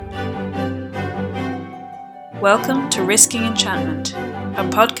Welcome to Risking Enchantment, a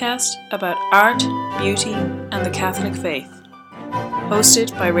podcast about art, beauty, and the Catholic faith.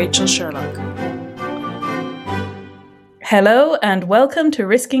 Hosted by Rachel Sherlock. Hello and welcome to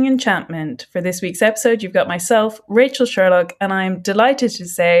Risking Enchantment. For this week's episode, you've got myself, Rachel Sherlock, and I'm delighted to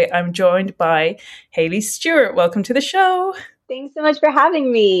say I'm joined by Hayley Stewart. Welcome to the show. Thanks so much for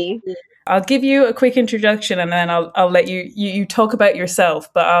having me. I'll give you a quick introduction and then I'll let you talk about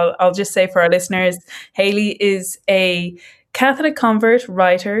yourself. But I'll just say for our listeners, Hayley is a Catholic convert,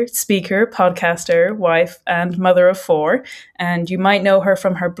 writer, speaker, podcaster, wife, and mother of four. And you might know her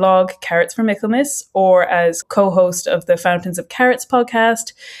from her blog, Carrots for Michaelmas, or as co-host of the Fountains of Carrots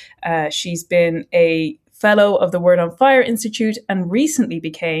podcast. She's been a fellow of the Word on Fire Institute and recently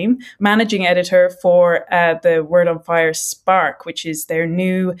became managing editor for the Word on Fire Spark, which is their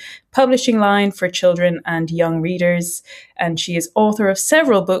new publishing line for children and young readers. And she is author of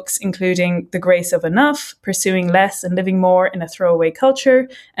several books, including The Grace of Enough, Pursuing Less and Living More in a Throwaway Culture,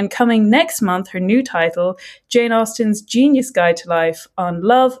 and coming next month, her new title, Jane Austen's Genius Guide to Life on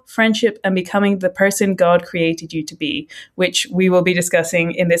Love, Friendship, and Becoming the Person God Created You to Be, which we will be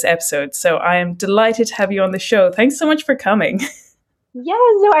discussing in this episode. So I am delighted to have you on the show. Thanks so much for coming.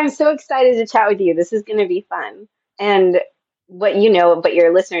 I'm so excited to chat with you. This is going to be fun. And what you know, but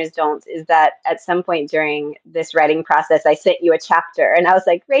your listeners don't, is that at some point during this writing process, I sent you a chapter and I was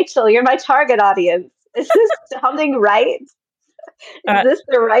like, Rachel, you're my target audience. Is this sounding right? Is this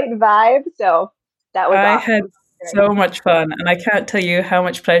the right vibe? So that was I awesome. had so much fun, and I can't tell you how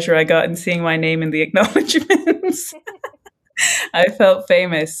much pleasure I got in seeing my name in the acknowledgements. I felt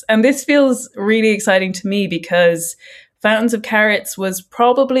famous. And this feels really exciting to me because Fountains of Carrots was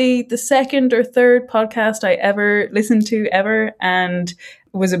probably the second or third podcast I ever listened to ever, and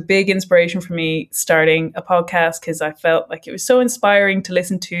was a big inspiration for me starting a podcast because I felt like it was so inspiring to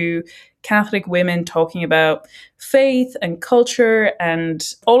listen to Catholic women talking about faith and culture and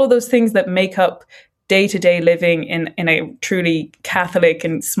all of those things that make up day-to-day living in a truly Catholic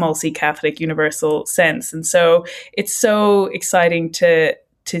and small c Catholic universal sense. And so it's so exciting to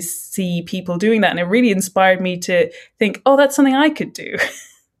see people doing that. And it really inspired me to think, oh, that's something I could do.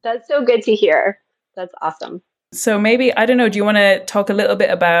 That's so good to hear. That's awesome. So maybe, I don't know, do you want to talk a little bit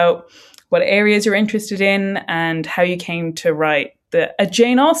about what areas you're interested in and how you came to write a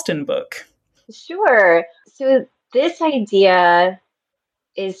Jane Austen book? Sure. So this idea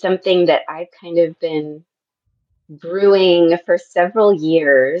is something that I've kind of been brewing for several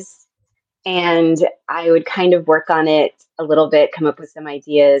years. And I would kind of work on it a little bit, come up with some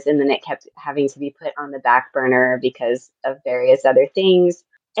ideas, and then it kept having to be put on the back burner because of various other things.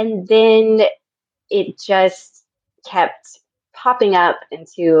 And then it just kept popping up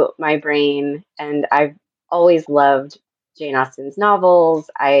into my brain. And I've always loved Jane Austen's novels.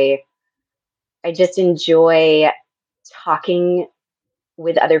 I just enjoy talking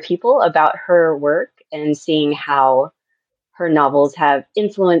with other people about her work and seeing how her novels have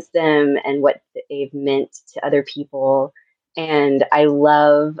influenced them and what they've meant to other people. And I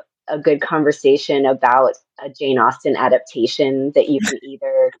love a good conversation about a Jane Austen adaptation that you can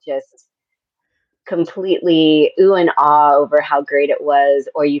either just completely ooh and ah over how great it was,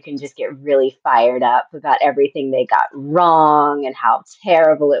 or you can just get really fired up about everything they got wrong and how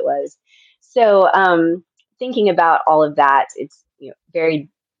terrible it was. So thinking about all of that, it's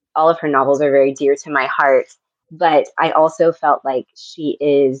all of her novels are very dear to my heart. But I also felt like she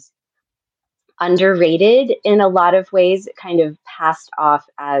is underrated in a lot of ways, kind of passed off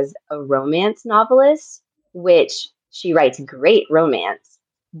as a romance novelist, which she writes great romance,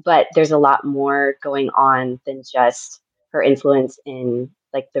 but there's a lot more going on than just her influence in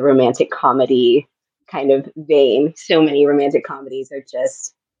like the romantic comedy kind of vein. So many romantic comedies are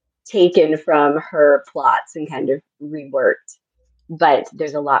just taken from her plots and kind of reworked. But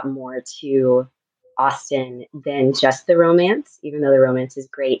there's a lot more to Austen than just the romance, even though the romance is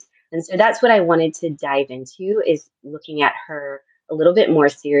great. And so that's what I wanted to dive into, is looking at her a little bit more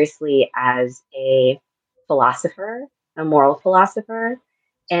seriously as a philosopher, a moral philosopher,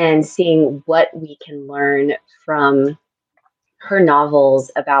 and seeing what we can learn from her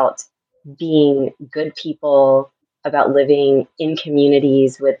novels about being good people, about living in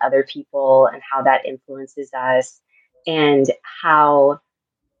communities with other people and how that influences us, and how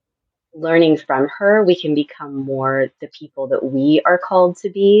learning from her, we can become more the people that we are called to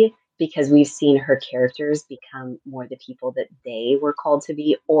be, because we've seen her characters become more the people that they were called to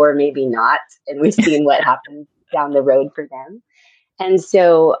be, or maybe not. And we've seen what happened down the road for them. And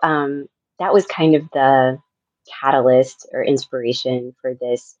so that was kind of the catalyst or inspiration for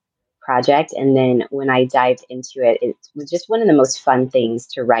this project. And then when I dived into it, it was just one of the most fun things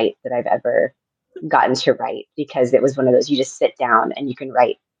to write that I've ever gotten to write, because it was one of those, you just sit down and you can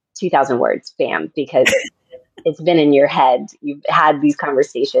write 2,000 words, bam, because it's been in your head. You've had these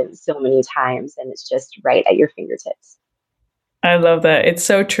conversations so many times and it's just right at your fingertips. I love that. It's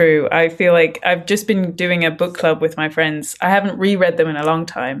so true. I feel like I've just been doing a book club with my friends. I haven't reread them in a long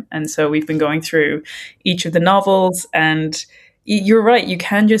time. And so we've been going through each of the novels. And you're right, you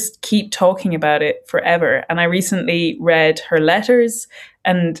can just keep talking about it forever. And I recently read her letters,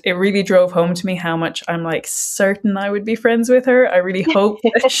 and it really drove home to me how much I'm like certain I would be friends with her. I really hope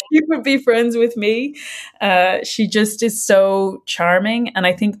that she would be friends with me. She just is so charming. And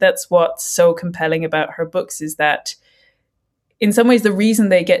I think that's what's so compelling about her books, is that in some ways, the reason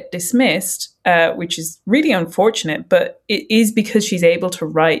they get dismissed, which is really unfortunate, but it is because she's able to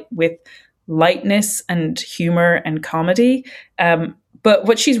write with lightness and humor and comedy. But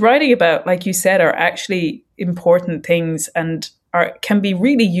what she's writing about, like you said, are actually important things, and can be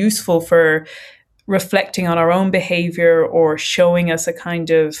really useful for reflecting on our own behavior or showing us a kind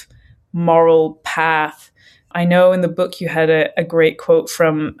of moral path. I know in the book you had a great quote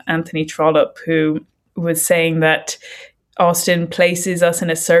from Anthony Trollope, who was saying that Austen places us in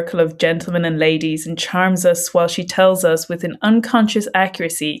a circle of gentlemen and ladies and charms us while she tells us with an unconscious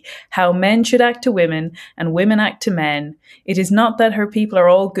accuracy how men should act to women and women act to men. It is not that her people are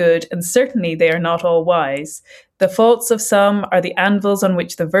all good, and certainly they are not all wise. The faults of some are the anvils on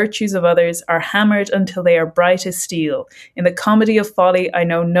which the virtues of others are hammered until they are bright as steel. In the comedy of folly, I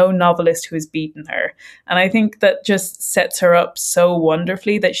know no novelist who has beaten her. And I think that just sets her up so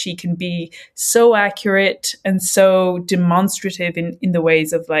wonderfully, that she can be so accurate and so demonstrative in the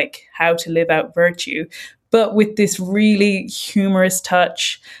ways of like how to live out virtue, but with this really humorous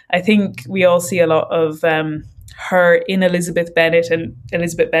touch. I think we all see a lot of her in Elizabeth Bennet, and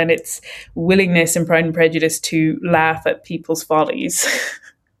Elizabeth Bennet's willingness in Pride and Prejudice to laugh at people's follies.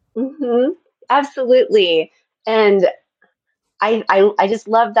 Mm-hmm. Absolutely. And I just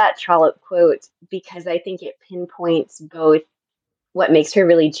love that Trollope quote, because I think it pinpoints both what makes her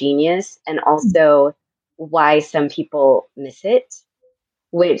really genius and also why some people miss it,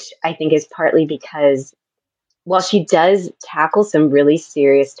 which I think is partly because while she does tackle some really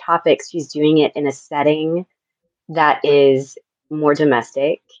serious topics, she's doing it in a setting that is more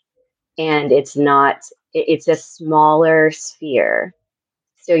domestic, and it's a smaller sphere.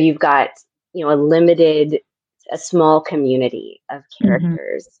 So you've got, a small community of Mm-hmm.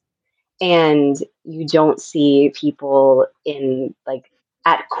 characters, and you don't see people in like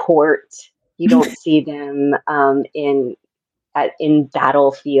at court. You don't see them in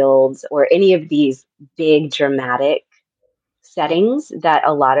battlefields or any of these big dramatic settings that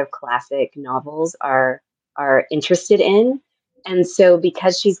a lot of classic novels are interested in. And so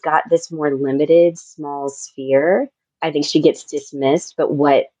because she's got this more limited small sphere, I think she gets dismissed. But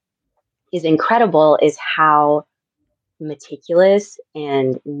what is incredible is how meticulous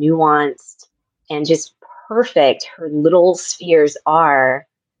and nuanced and just perfect her little spheres are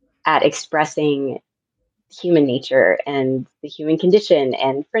at expressing human nature and the human condition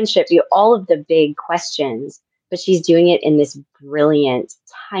and friendship, all of the big questions, but she's doing it in this brilliant,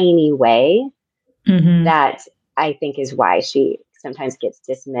 tiny way Mm-hmm. that I think is why she sometimes gets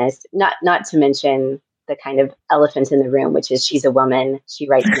dismissed. Not to mention the kind of elephant in the room, which is she's a woman. She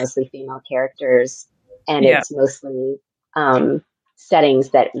writes mostly female characters, and Yeah. it's mostly settings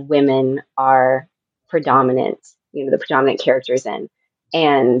that women are predominant, the predominant characters in.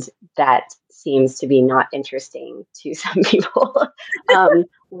 And that seems to be not interesting to some people.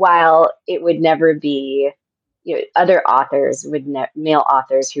 While it would never be, other authors male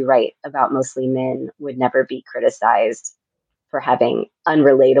authors who write about mostly men would never be criticized for having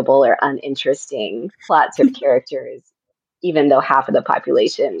unrelatable or uninteresting plots of characters, even though half of the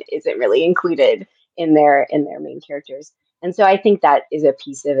population isn't really included in their main characters. And so I think that is a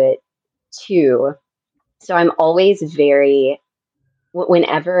piece of it too. So I'm always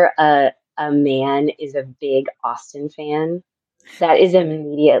whenever a man is a big Austen fan, that is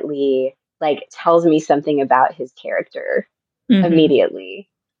immediately like tells me something about his character Mm-hmm. immediately,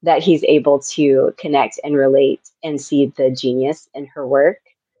 that he's able to connect and relate and see the genius in her work.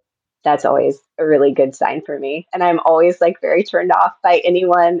 That's always a really good sign for me. And I'm always like very turned off by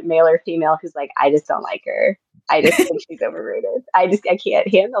anyone, male or female, who's like, I just don't like her. I just think she's overrated. I can't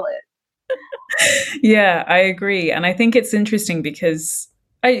handle it. Yeah, I agree. And I think it's interesting because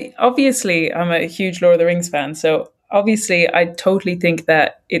I'm a huge Lord of the Rings fan. So obviously I totally think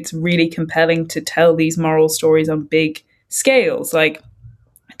that it's really compelling to tell these moral stories on big scales, like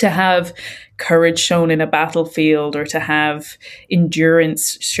to have courage shown in a battlefield or to have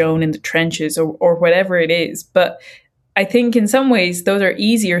endurance shown in the trenches or whatever it is. But I think in some ways those are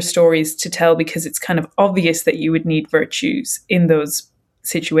easier stories to tell because it's kind of obvious that you would need virtues in those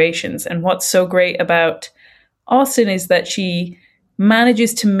situations. And what's so great about Austen is that she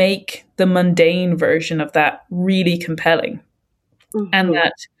manages to make the mundane version of that really compelling, and Mm-hmm.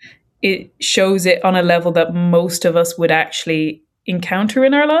 that it shows it on a level that most of us would actually encounter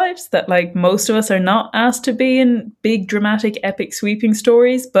in our lives, that like most of us are not asked to be in big dramatic epic sweeping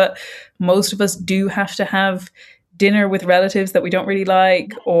stories, but most of us do have to have dinner with relatives that we don't really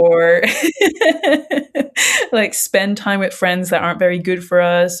like, or like spend time with friends that aren't very good for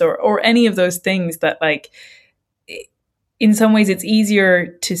us, or any of those things that like in some ways it's easier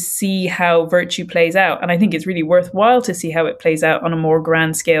to see how virtue plays out. And I think it's really worthwhile to see how it plays out on a more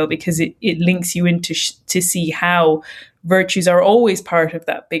grand scale, because it links you into to see how virtues are always part of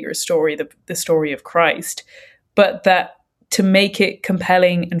that bigger story, the story of Christ. But that to make it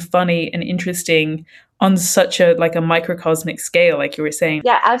compelling and funny and interesting on such a like a microcosmic scale, like you were saying.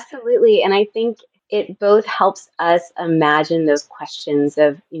 Yeah, absolutely. And I think it both helps us imagine those questions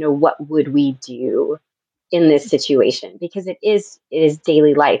of, what would we do in this situation? Because it is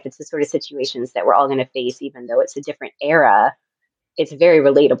daily life. It's the sort of situations that we're all going to face, even though it's a different era. It's very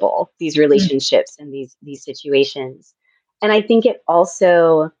relatable, these Mm, relationships and these situations. And I think it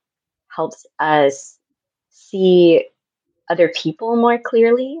also helps us see other people more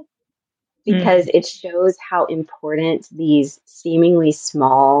clearly, because mm, it shows how important these seemingly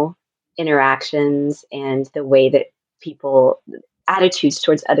small interactions and the way that people, attitudes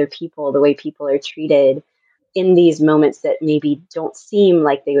towards other people, the way people are treated in these moments that maybe don't seem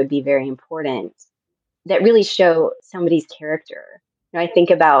like they would be very important, that really show somebody's character. I think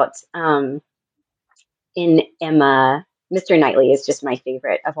about in Emma, Mr. Knightley is just my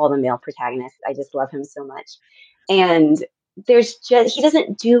favorite of all the male protagonists. I just love him so much. And he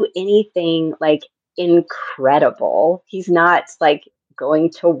doesn't do anything like incredible. He's not like going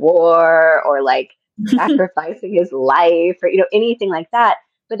to war or like sacrificing his life or anything like that.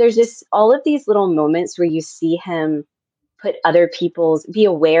 But there's just all of these little moments where you see him be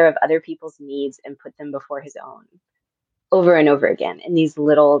aware of other people's needs and put them before his own over and over again in these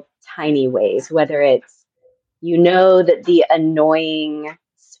little tiny ways, whether it's that the annoying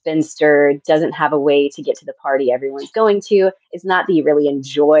spinster doesn't have a way to get to the party everyone's going to. It's not that you really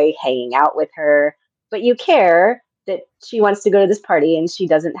enjoy hanging out with her, but you care that she wants to go to this party and she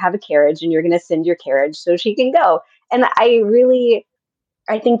doesn't have a carriage, and you're going to send your carriage so she can go. And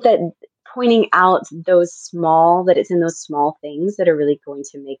I think that pointing out that it's in those small things that are really going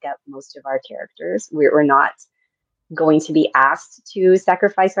to make up most of our characters. We're not going to be asked to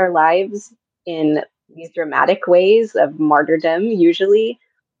sacrifice our lives in these dramatic ways of martyrdom, usually.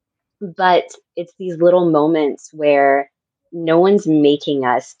 But it's these little moments where no one's making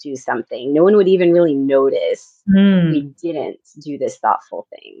us do something. No one would even really notice if mm. we didn't do this thoughtful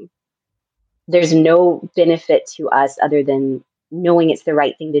thing. There's no benefit to us other than knowing it's the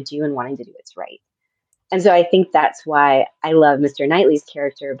right thing to do and wanting to do what's right. And so I think that's why I love Mr. Knightley's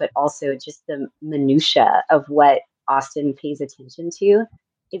character, but also just the minutia of what Austen pays attention to.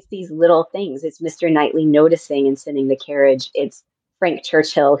 It's these little things. It's Mr. Knightley noticing and sending the carriage. It's Frank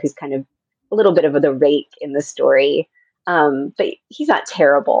Churchill, who's kind of a little bit of the rake in the story, but he's not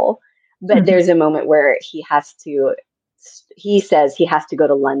terrible. But Mhm. there's a moment where he says he has to go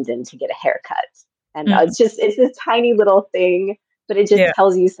to London to get a haircut. And Mm. it's this tiny little thing, but it just Yeah.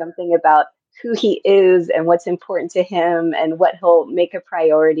 tells you something about who he is and what's important to him and what he'll make a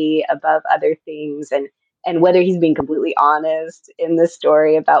priority above other things, and whether he's being completely honest in the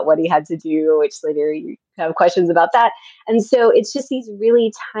story about what he had to do, which later you have questions about that. And so it's just these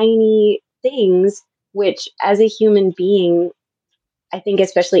really tiny things, which as a human being, I think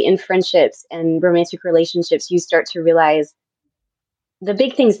especially in friendships and romantic relationships, you start to realize the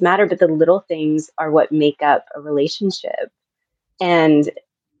big things matter, but the little things are what make up a relationship. And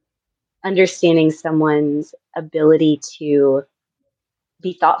understanding someone's ability to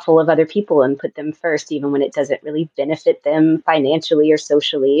be thoughtful of other people and put them first, even when it doesn't really benefit them financially or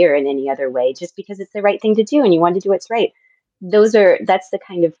socially or in any other way, just because it's the right thing to do and you want to do what's right. That's the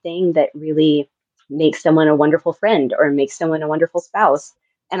kind of thing that really makes someone a wonderful friend or makes someone a wonderful spouse.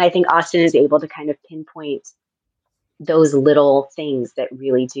 And I think Austen is able to kind of pinpoint those little things that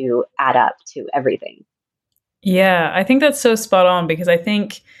really do add up to everything. Yeah, I think that's so spot on, because I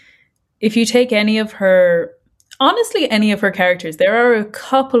think if you take any of her, honestly, any of her characters, there are a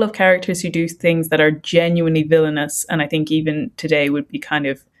couple of characters who do things that are genuinely villainous, and I think even today would be kind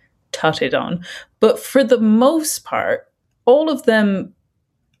of tutted on. But for the most part, all of them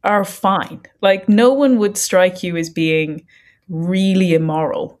are fine. Like, no one would strike you as being really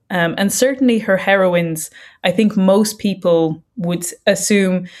immoral. And certainly her heroines, I think most people would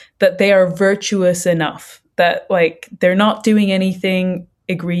assume that they are virtuous enough, that like they're not doing anything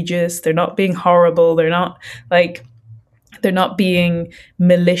egregious, they're not being horrible, they're not being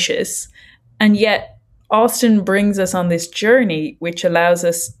malicious. And yet Austen brings us on this journey which allows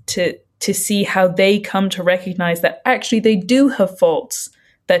us to see how they come to recognize that actually they do have faults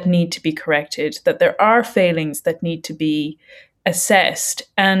that need to be corrected, that there are failings that need to be assessed,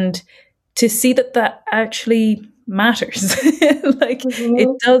 and to see that that actually matters. Like it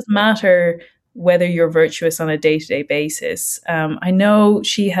does matter whether you're virtuous on a day-to-day basis. I know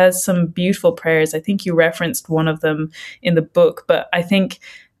she has some beautiful prayers. I think you referenced one of them in the book, but I think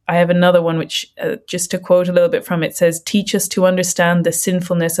I have another one which, just to quote a little bit from it, says, "Teach us to understand the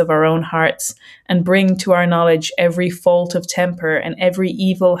sinfulness of our own hearts and bring to our knowledge every fault of temper and every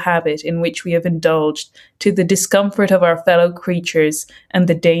evil habit in which we have indulged, to the discomfort of our fellow creatures and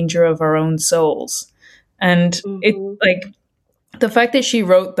the danger of our own souls." And it, like, the fact that she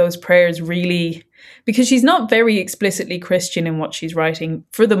wrote those prayers really, because she's not very explicitly Christian in what she's writing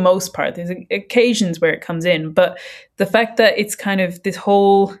for the most part. There's occasions where it comes in, but the fact that it's kind of this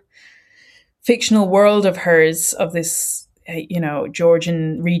whole fictional world of hers, of this,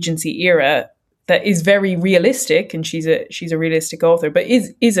 Georgian Regency era, that is very realistic, and she's a realistic author, but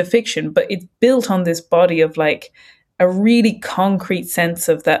is a fiction, but it's built on this body of like a really concrete sense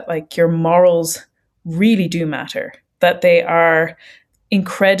of that, like your morals really do matter, that they are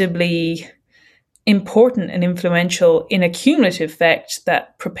incredibly important and influential in a cumulative effect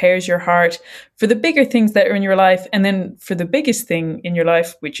that prepares your heart for the bigger things that are in your life, and then for the biggest thing in your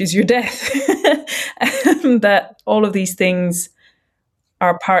life, which is your death. That all of these things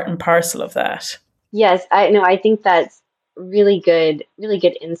are part and parcel of that. Yes, I know. I think that's really good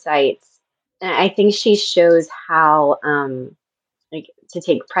insights. And I think she shows how, like, to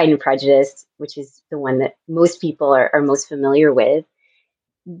take Pride and Prejudice, which is the one that most people are most familiar with.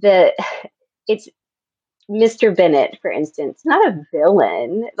 It's Mr. Bennet, for instance, not a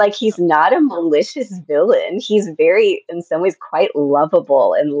villain. Like, he's not a malicious villain. He's very, in some ways, quite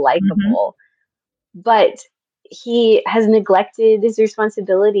lovable and likable. But he has neglected his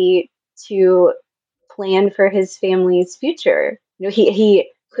responsibility to plan for his family's future. He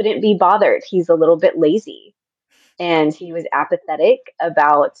couldn't be bothered. He's a little bit lazy, and he was apathetic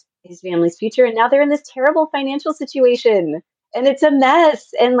about his family's future. And now they're in this terrible financial situation, and it's a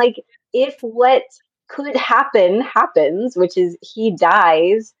mess. And like, if what could happen happens, which is he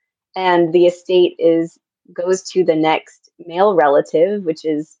dies and the estate goes to the next male relative, which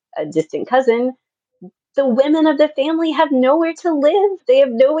is a distant cousin, the women of the family have nowhere to live. They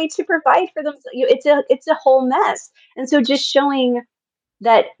have no way to provide for them. It's a whole mess. And so just showing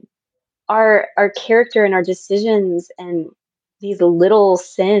that our character and our decisions and these little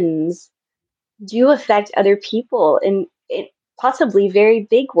sins do affect other people in possibly very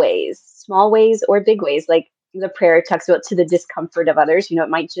big ways, small ways or big ways. Like the prayer talks about, to the discomfort of others. It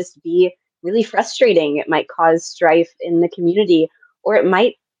might just be really frustrating. It might cause strife in the community, or it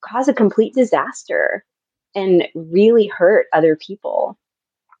might cause a complete disaster and really hurt other people.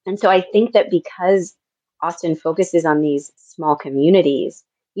 And so I think that because Austen focuses on these small communities,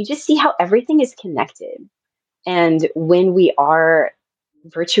 you just see how everything is connected. And when we are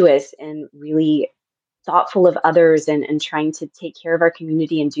virtuous and really thoughtful of others, and trying to take care of our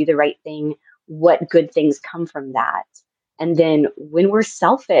community and do the right thing, what good things come from that. And then when we're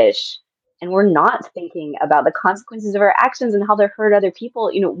selfish and we're not thinking about the consequences of our actions and how they hurt other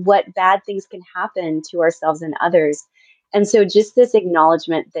people, what bad things can happen to ourselves and others. And so just this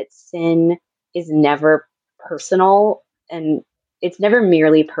acknowledgement that sin is never personal, and it's never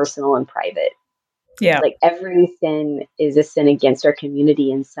merely personal and private. Yeah. Like, every sin is a sin against our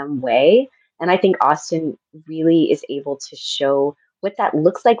community in some way. And I think Austen really is able to show what that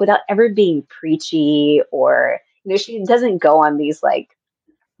looks like without ever being preachy, or, she doesn't go on these like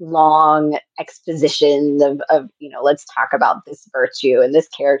long expositions of let's talk about this virtue and this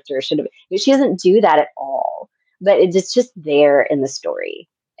character should have, she doesn't do that at all. But it's just there in the story,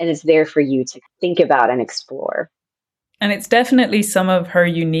 and it's there for you to think about and explore. And it's definitely some of her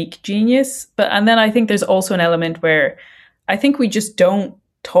unique genius. And then I think there's also an element where I think we just don't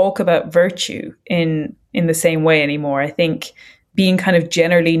talk about virtue in the same way anymore. I think being kind of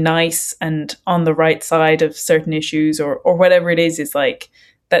generally nice and on the right side of certain issues, or whatever it is like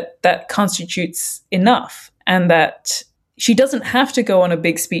that constitutes enough. And that she doesn't have to go on a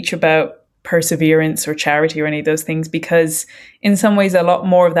big speech about perseverance or charity or any of those things, because in some ways a lot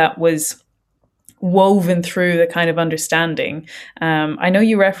more of that was woven through the kind of understanding. I know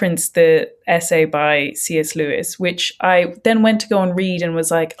you referenced the essay by C.S. Lewis, which I then went to go and read and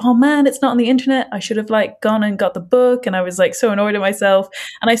was like, oh man, it's not on the internet. I should have like gone and got the book. And I was like so annoyed at myself.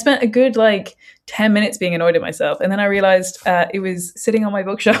 And I spent a good like 10 minutes being annoyed at myself. And then I realized it was sitting on my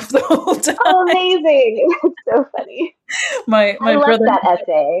bookshelf the whole time. Oh, amazing. That's so funny. My I love brother, that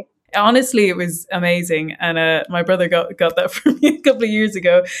essay. honestly, it was amazing. And my brother got that for me a couple of years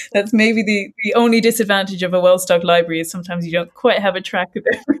ago. That's maybe the only disadvantage of a well-stocked library is sometimes you don't quite have a track of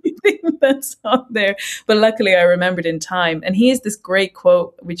everything that's on there. But luckily I remembered in time. And he has this great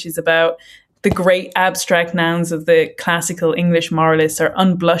quote, which is about the great abstract nouns of the classical English moralists are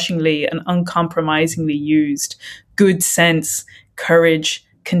unblushingly and uncompromisingly used. Good sense, courage,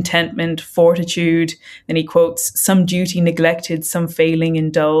 contentment, fortitude. Then he quotes some duty neglected, some failing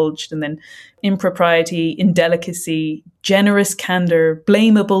indulged, and then impropriety, indelicacy, generous candor,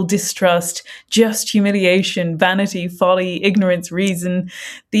 blamable distrust, just humiliation, vanity, folly, ignorance, reason.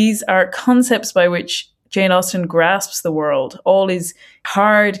 These are concepts by which Jane Austen grasps the world. All is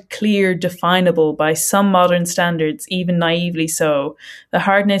hard, clear, definable by some modern standards, even naively so. The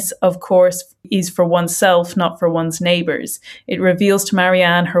hardness, of course, is for oneself, not for one's neighbours. It reveals to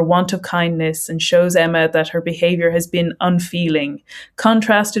Marianne her want of kindness and shows Emma that her behaviour has been unfeeling.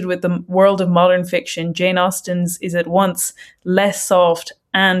 Contrasted with the world of modern fiction, Jane Austen's is at once less soft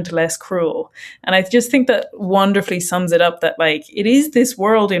and less cruel. And I just think that wonderfully sums it up, that like it is this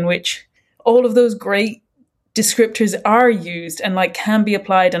world in which all of those great descriptors are used and like can be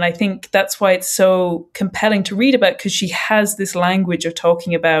applied. And I think that's why it's so compelling to read about, because she has this language of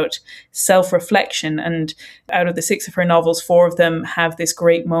talking about self-reflection. And out of the 6 of her novels, 4 of them have this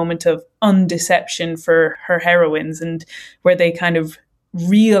great moment of undeception for her heroines, and where they kind of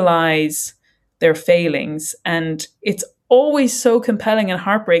realize their failings. And it's always so compelling and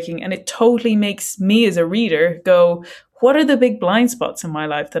heartbreaking. And it totally makes me as a reader go, what are the big blind spots in my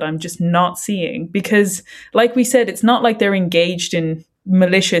life that I'm just not seeing? Because like we said, it's not like they're engaged in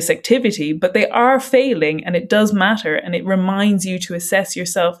malicious activity, but they are failing, and it does matter. And it reminds you to assess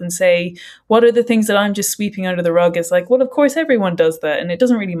yourself and say, what are the things that I'm just sweeping under the rug as like, well, of course everyone does that and it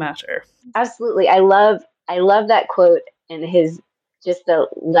doesn't really matter. Absolutely. I love that quote, and his just the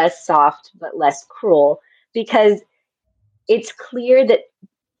less soft but less cruel, because it's clear that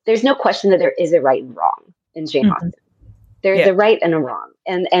there's no question that there is a right and wrong in Jane Austen. There's a right and a wrong.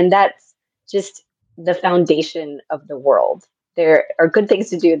 And that's just the foundation of the world. There are good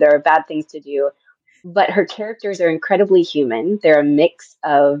things to do, there are bad things to do, but her characters are incredibly human. They're a mix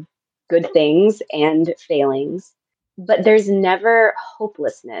of good things and failings, but there's never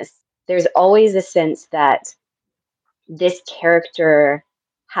hopelessness. There's always a sense that this character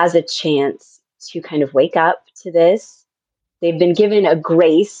has a chance to kind of wake up to this. They've been given a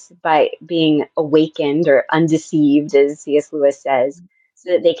grace by being awakened or undeceived, as C.S. Lewis says, so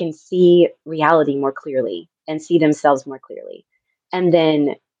that they can see reality more clearly and see themselves more clearly. And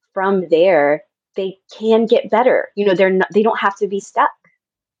then from there, they can get better. You know, they don't have to be stuck.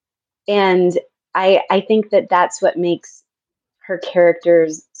 And I think that that's what makes her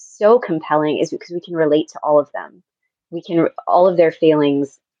characters so compelling, is because we can relate to all of them. All of their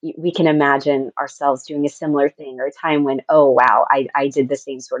failings, we can imagine ourselves doing a similar thing, or a time when, oh, wow, I did the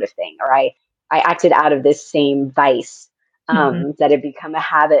same sort of thing, or I acted out of this same vice that had become a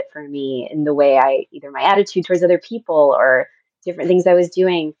habit for me in the way either my attitude towards other people or different things I was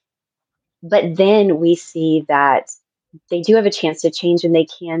doing. But then we see that they do have a chance to change, and they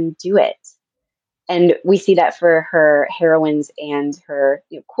can do it. And we see that for her heroines and her,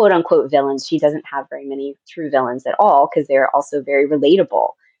 quote unquote villains. She doesn't have very many true villains at all, because they're also very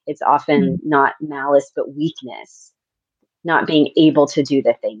relatable. It's often not malice, but weakness, not being able to do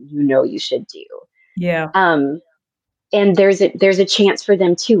the thing you should do. Yeah. And there's a chance for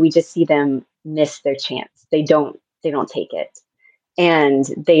them too. We just see them miss their chance. They don't take it, and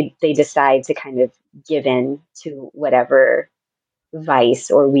they decide to kind of give in to whatever vice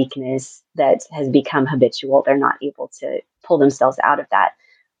or weakness that has become habitual. They're not able to pull themselves out of that.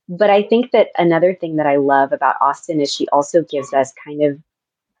 But I think that another thing that I love about Austen is she also gives us kind of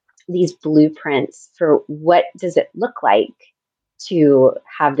these blueprints for what does it look like to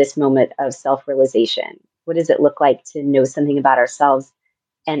have this moment of self-realization. What does it look like to know something about ourselves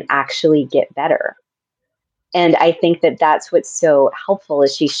and actually get better? And I think that that's what's so helpful,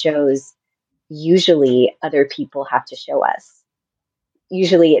 is she shows usually other people have to show us.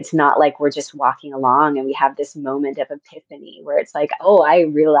 Usually it's not like we're just walking along and we have this moment of epiphany where it's like, oh, I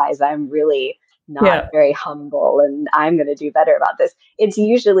realize I'm really not very humble and I'm going to do better about this. It's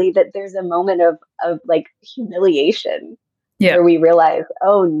usually that there's a moment of like humiliation Yeah. where we realize,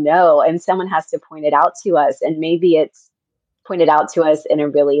 oh no, and someone has to point it out to us. And maybe it's pointed out to us in a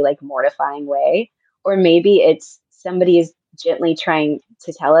really like mortifying way, or maybe it's somebody is gently trying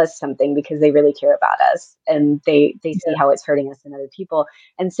to tell us something because they really care about us and they see how it's hurting us and other people.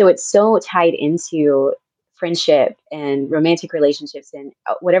 And so it's so tied into friendship and romantic relationships and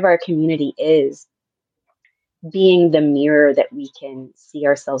whatever our community is, being the mirror that we can see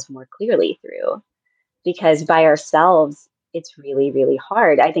ourselves more clearly through, because by ourselves it's really really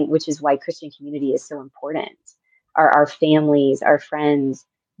hard, I think, which is why Christian community is so important. Our families, our friends,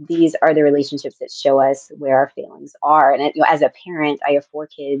 these are the relationships that show us where our failings are. And as a parent, I have 4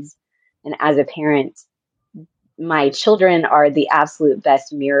 kids, and as a parent, my children are the absolute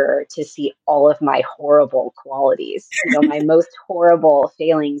best mirror to see all of my horrible qualities. My most horrible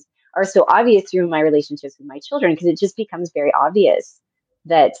failings are so obvious through my relationships with my children, because it just becomes very obvious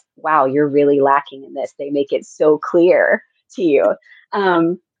that, wow, you're really lacking in this. They make it so clear to you,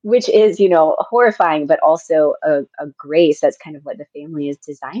 which is, horrifying, but also a grace. That's kind of what the family is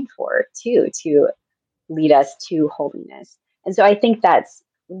designed for, too, to lead us to holiness. And so I think that's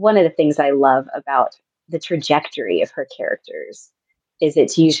one of the things I love about the trajectory of her characters, is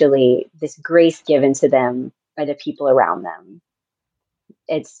it's usually this grace given to them by the people around them.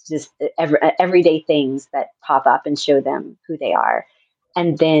 It's just everyday things that pop up and show them who they are.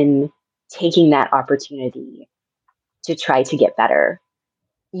 And then taking that opportunity to try to get better,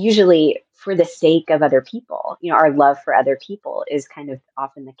 usually for the sake of other people. Our love for other people is kind of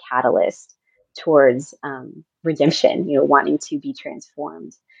often the catalyst towards redemption, wanting to be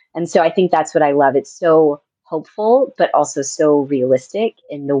transformed. And so I think that's what I love. It's so hopeful, but also so realistic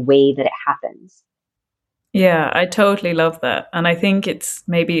in the way that it happens. Yeah, I totally love that. And I think it's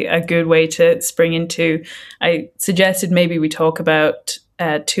maybe a good way to spring into. I suggested maybe we talk about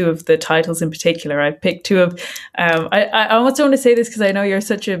 2 of the titles in particular. I picked 2 of. I also want to say this because I know you're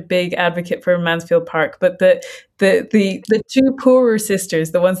such a big advocate for Mansfield Park, but the 2 poorer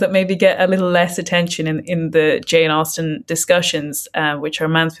sisters, the ones that maybe get a little less attention in the Jane Austen discussions, which are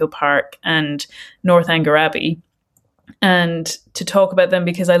Mansfield Park and Northanger Abbey. And to talk about them,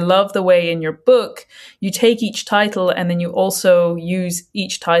 because I love the way in your book you take each title and then you also use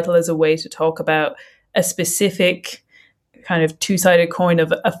each title as a way to talk about a specific kind of two-sided coin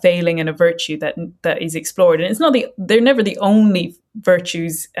of a failing and a virtue that is explored. And they're never the only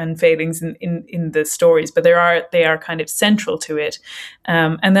virtues and failings in the stories, but they are kind of central to it.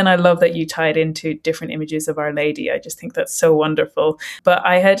 And then I love that you tied into different images of Our Lady. I just think that's so wonderful. But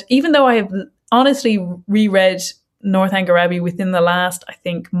even though I have honestly reread Northanger Abbey within the last, I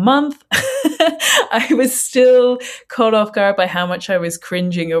think, month, I was still caught off guard by how much I was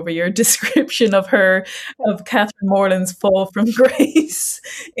cringing over your description of Catherine Morland's fall from grace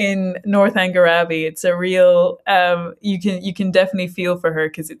in Northanger Abbey. It's a real, you can definitely feel for her,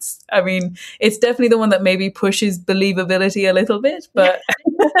 because it's definitely the one that maybe pushes believability a little bit, but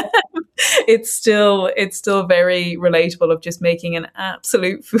it's still very relatable, of just making an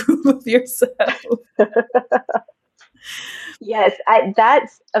absolute fool of yourself. Yes,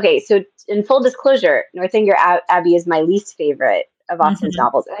 that's okay. So, in full disclosure, Northanger Abbey is my least favorite of Austen's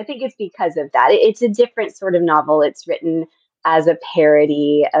novels, and I think it's because of that. It's a different sort of novel. It's written as a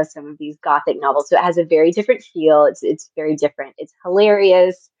parody of some of these Gothic novels, so it has a very different feel. It's very different. It's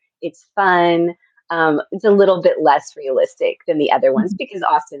hilarious. It's fun. It's a little bit less realistic than the other ones, because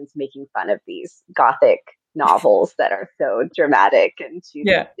Austen's making fun of these Gothic novels that are so dramatic, and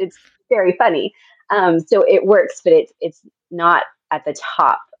it's very funny. So it works, but it's not at the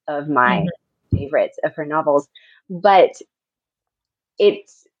top of my favorites of her novels. But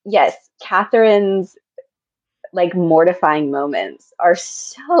yes, Catherine's like mortifying moments are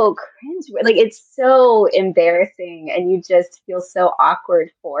so cringe. Like, it's so embarrassing, and you just feel so awkward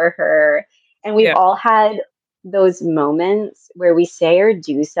for her. And we've all had those moments where we say or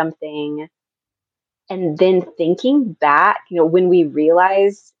do something, and then thinking back, when we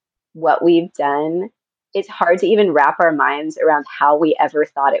realize what we've done, it's hard to even wrap our minds around how we ever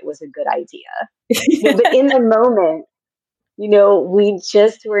thought it was a good idea. But in the moment, we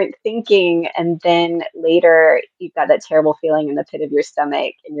just weren't thinking. And then later, you've got that terrible feeling in the pit of your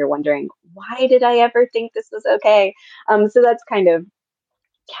stomach, and you're wondering, why did I ever think this was okay? So that's kind of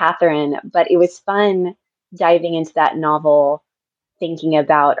Catherine. But it was fun diving into that novel, thinking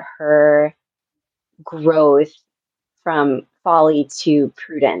about her growth from folly to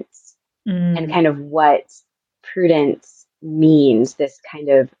prudence, and kind of what prudence means, this kind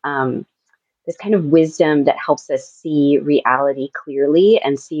of wisdom that helps us see reality clearly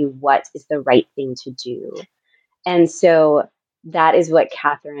and see what is the right thing to do. And so that is what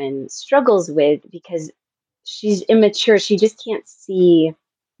Catherine struggles with, because she's immature. She just can't see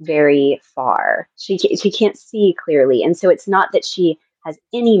very far. She can't see clearly, and so it's not that she has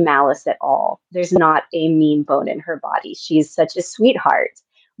any malice at all. There's not a mean bone in her body. She's such a sweetheart,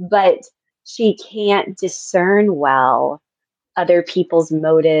 but she can't discern well other people's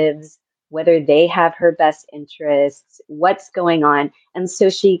motives, whether they have her best interests, what's going on. And so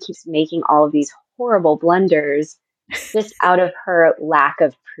she keeps making all of these horrible blunders just out of her lack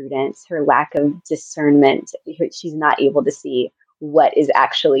of prudence, her lack of discernment. She's not able to see what is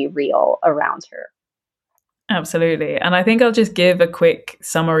actually real around her. Absolutely. And I think I'll just give a quick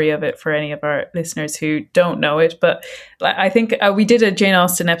summary of it for any of our listeners who don't know it. But I think we did a Jane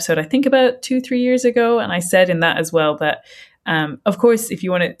Austen episode, I think about 2-3 years ago. And I said in that as well that, of course, if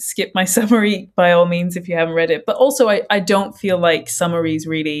you want to skip my summary, by all means, if you haven't read it. But also, I don't feel like summaries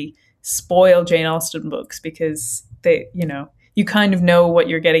really spoil Jane Austen books because they, you kind of know what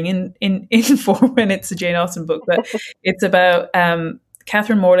you're getting in for when it's a Jane Austen book. But it's about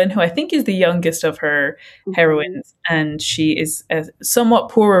Catherine Morland, who I think is the youngest of her heroines, and she is a somewhat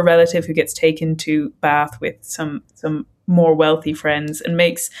poorer relative who gets taken to Bath with some more wealthy friends and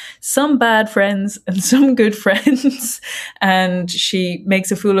makes some bad friends and some good friends. And she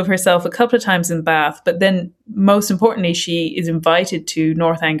makes a fool of herself a couple of times in Bath, but then most importantly, she is invited to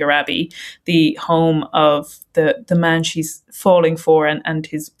Northanger Abbey, the home of the man she's falling for and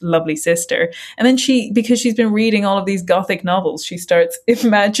his lovely sister. And then because she's been reading all of these Gothic novels, she starts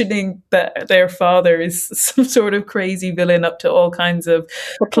imagining that their father is some sort of crazy villain up to all kinds of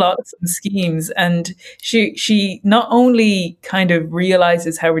plots and schemes. And she not only kind of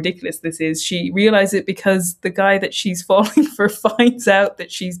realizes how ridiculous this is, she realizes it because the guy that she's falling for finds out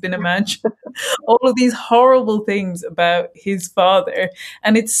that she's been imagining all of these horrible things about his father.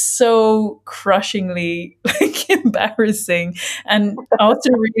 And it's so crushingly embarrassing. And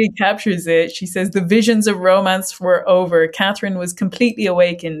Austen really captures it. She says, the visions of romance were over. Catherine was completely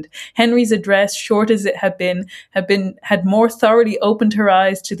awakened. Henry's address, short as it had more thoroughly opened her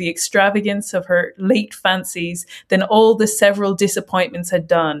eyes to the extravagance of her late fancies than all the several disappointments had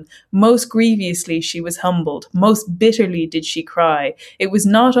done. Most grievously she was humbled. Most bitterly did she cry. It was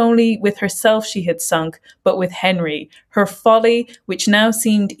not only with herself she had sunk, but with Henry. Her folly, which now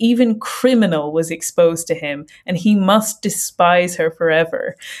seemed even criminal, was exposed to him, and he must despise her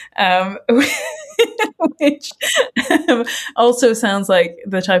forever. Which also sounds like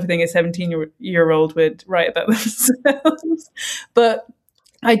the type of thing a 17-year-old would write about themselves. But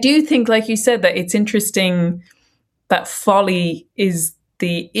I do think, like you said, that it's interesting that folly is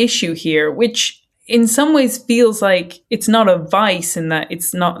the issue here, which in some ways feels like it's not a vice in that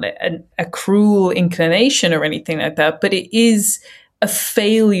it's not a cruel inclination or anything like that, but it is a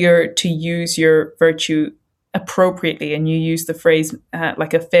failure to use your virtue appropriately. And you use the phrase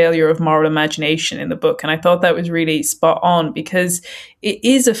like a failure of moral imagination in the book. And I thought that was really spot on because it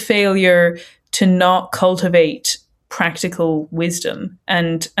is a failure to not cultivate practical wisdom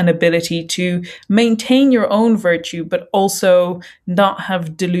and an ability to maintain your own virtue, but also not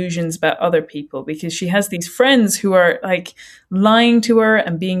have delusions about other people, because she has these friends who are like lying to her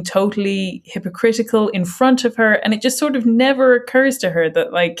and being totally hypocritical in front of her. And it just sort of never occurs to her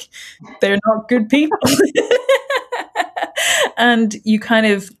that like they're not good people. And you kind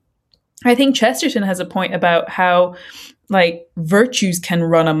of, I think Chesterton has a point about how like virtues can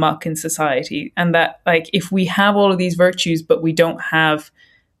run amok in society, and that like if we have all of these virtues but we don't have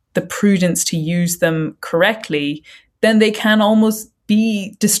the prudence to use them correctly, then they can almost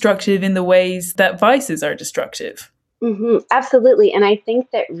be destructive in the ways that vices are destructive. Mm-hmm, absolutely. And I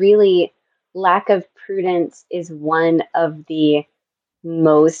think that really lack of prudence is one of the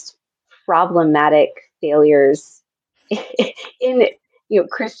most problematic failures in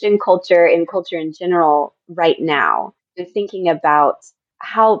Christian culture and culture in general right now. And thinking about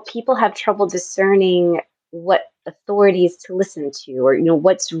how people have trouble discerning what authorities to listen to, or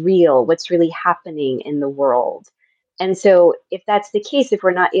what's real, what's really happening in the world. And so if that's the case, if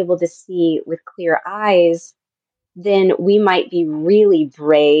we're not able to see with clear eyes, then we might be really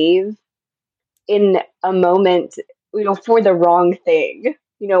brave in a moment, for the wrong thing.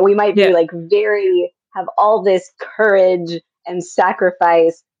 We might be like have all this courage and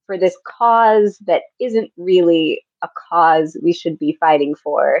sacrifice for this cause that isn't really a cause we should be fighting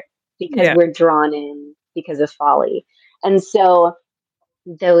for, because we're drawn in because of folly. And so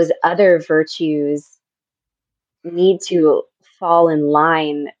those other virtues need to fall in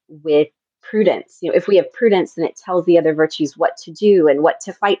line with prudence. If we have prudence, then it tells the other virtues what to do and what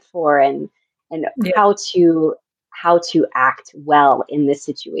to fight for, and how to act well in this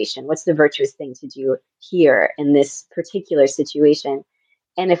situation. What's the virtuous thing to do here in this particular situation?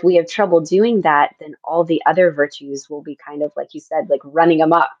 And if we have trouble doing that, then all the other virtues will be kind of, like you said, like running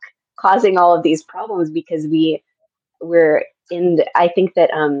amok, causing all of these problems because we're in I think that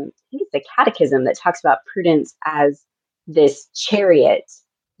I think it's the catechism that talks about prudence as this chariot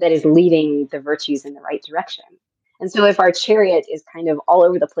that is leading the virtues in the right direction. And so if our chariot is kind of all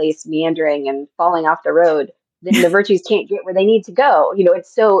over the place, meandering and falling off the road, then the virtues can't get where they need to go.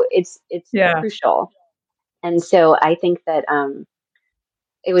 It's Yeah. crucial. And so I think that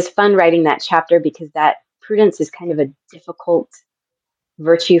it was fun writing that chapter because that prudence is kind of a difficult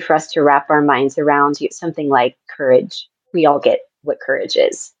virtue for us to wrap our minds around. Something like courage. We all get what courage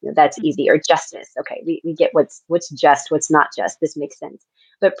is. That's easy. Or justice. Okay, we get what's just, what's not just. This makes sense.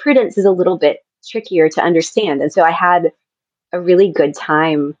 But prudence is a little bit trickier to understand. And so I had a really good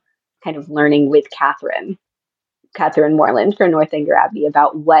time kind of learning with Catherine Moreland for Northanger Abbey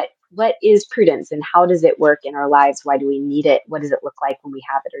about what is prudence and how does it work in our lives? Why do we need it? What does it look like when we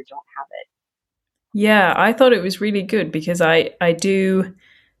have it or don't have it? Yeah, I thought it was really good because I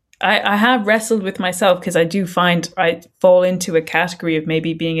have wrestled with myself because I do find I fall into a category of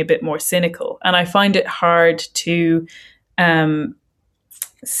maybe being a bit more cynical, and I find it hard to um,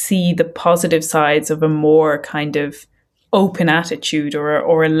 see the positive sides of a more kind of open attitude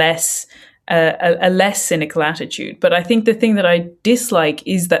or a less a less cynical attitude. But I think the thing that I dislike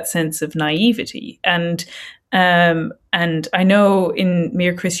is that sense of naivety. And I know in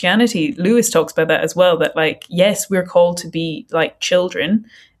Mere Christianity, Lewis talks about that as well, that like, yes, we're called to be like children,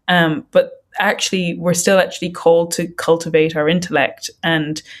 but actually we're still actually called to cultivate our intellect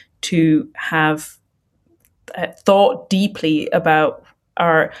and to have thought deeply about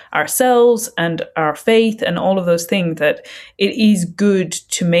ourselves and our faith and all of those things, that it is good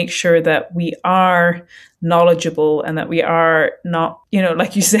to make sure that we are knowledgeable and that we are not,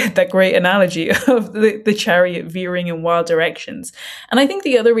 like you said, that great analogy of the chariot veering in wild directions. And I think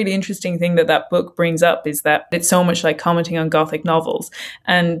the other really interesting thing that book brings up is that it's so much like commenting on Gothic novels.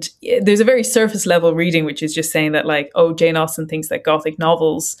 And there's a very surface level reading, which is just saying that like, oh, Jane Austen thinks that Gothic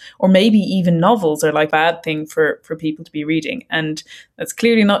novels or maybe even novels are like a bad thing for people to be reading. And that's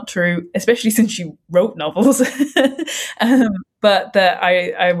clearly not true, especially since she wrote novels. But that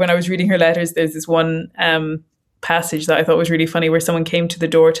I when I was reading her letters, there's this one passage that I thought was really funny, where someone came to the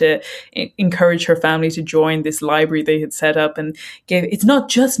door to encourage her family to join this library they had set up, and it's not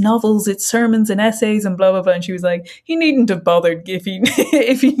just novels, it's sermons and essays and blah blah blah. And she was like, he needn't have bothered if he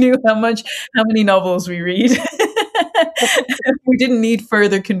if he knew how many novels we read. We didn't need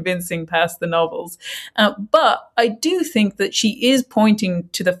further convincing past the novels. But I do think that she is pointing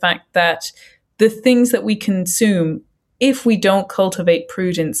to the fact that the things that we consume, if we don't cultivate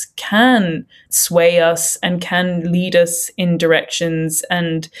prudence, can sway us and can lead us in directions,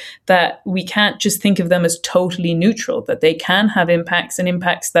 and that we can't just think of them as totally neutral, that they can have impacts, and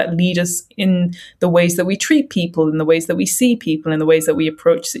impacts that lead us in the ways that we treat people, in the ways that we see people, in the ways that we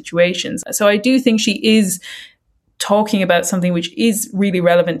approach situations. So I do think she is talking about something which is really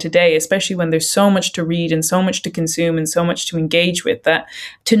relevant today, especially when there's so much to read and so much to consume and so much to engage with, that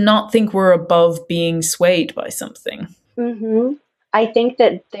to not think we're above being swayed by something. Mm-hmm. I think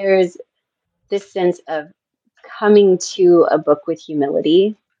that there's this sense of coming to a book with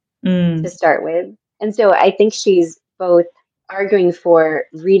humility to start with. And so I think she's both arguing for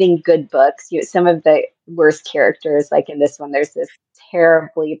reading good books. Some of the worst characters, like in this one, there's this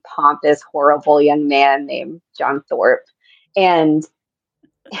terribly pompous, horrible young man named John Thorpe. And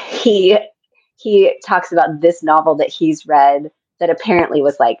he talks about this novel that he's read that apparently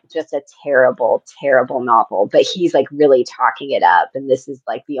was like just a terrible, terrible novel, but he's like really talking it up. And this is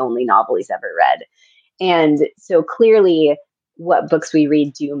like the only novel he's ever read. And so clearly what books we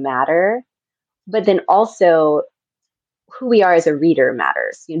read do matter, but then also who we are as a reader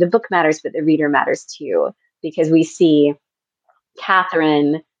matters. The book matters, but the reader matters too, because we see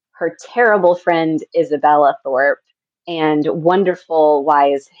Catherine, her terrible friend Isabella Thorpe, and wonderful,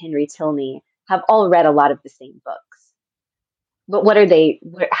 wise Henry Tilney have all read a lot of the same books. But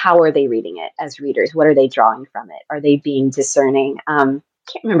how are they reading it as readers? What are they drawing from it? Are they being discerning? Can't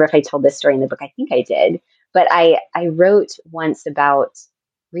remember if I told this story in the book. I think I did. But I wrote once about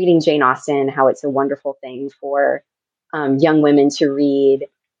reading Jane Austen, how it's a wonderful thing for young women to read.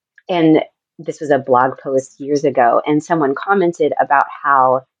 And this was a blog post years ago. And someone commented about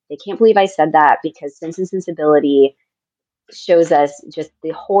how they can't believe I said that, because Sense and Sensibility shows us just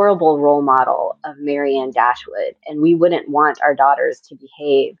the horrible role model of Marianne Dashwood. And we wouldn't want our daughters to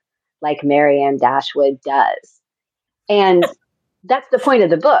behave like Marianne Dashwood does. And that's the point of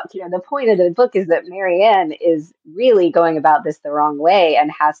the book. The point of the book is that Marianne is really going about this the wrong way and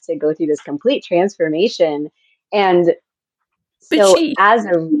has to go through this complete transformation. And But So as a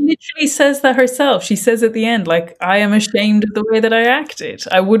she literally says that herself. She says at the end, like, I am ashamed of the way that I acted.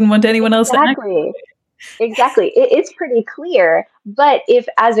 I wouldn't want anyone else to act. exactly, exactly, it's pretty clear. But if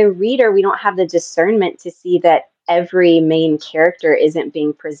as a reader we don't have the discernment to see that every main character isn't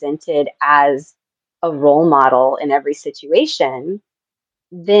being presented as a role model in every situation,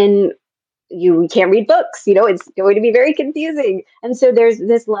 then you can't read books. It's going to be very confusing. And so there's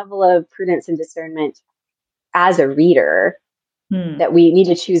this level of prudence and discernment as a reader, Hmm. that we need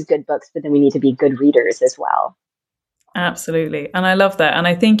to choose good books, but then we need to be good readers as well. Absolutely. And I love that. And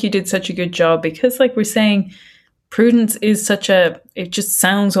I think you did such a good job because, like we're saying, prudence is it just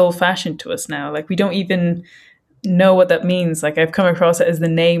sounds old fashioned to us now. Like, we don't even know what that means. Like, I've come across it as the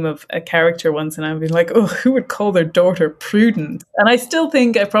name of a character once, and I've been like, oh, who would call their daughter Prudence? And I still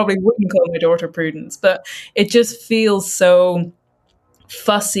think I probably wouldn't call my daughter Prudence, but it just feels so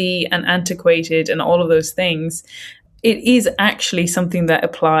fussy and antiquated and all of those things. It is actually something that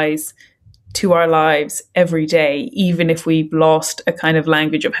applies to our lives every day, even if we've lost a kind of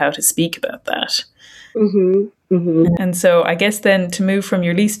language of how to speak about that. Mm-hmm. Mm-hmm. And so I guess then to move from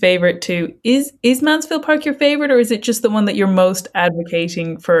your least favorite to is Mansfield Park your favorite, or is it just the one that you're most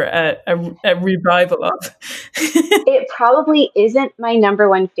advocating for a revival of? It probably isn't my number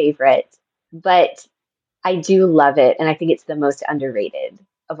one favorite, but I do love it. And I think it's the most underrated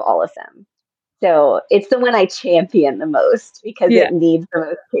of all of them. So it's the one I champion the most because Yeah, it needs the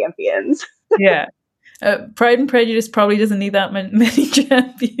most champions. yeah. Pride and Prejudice probably doesn't need that many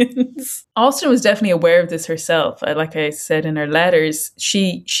champions. Austen was definitely aware of this herself. Like I said in her letters,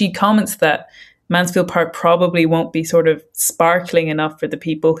 she comments that Mansfield Park probably won't be sort of sparkling enough for the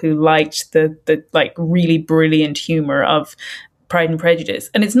people who liked the like really brilliant humor of Pride and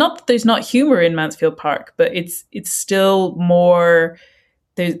Prejudice. And it's not that there's not humor in Mansfield Park, but it's still more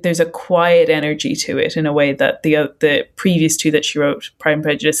there's a quiet energy to it in a way that the previous two that she wrote, Pride and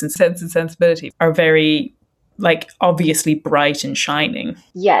Prejudice and Sense and Sensibility, are very like obviously bright and shining.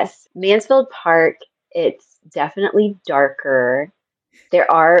 Yes, Mansfield Park, it's definitely darker. There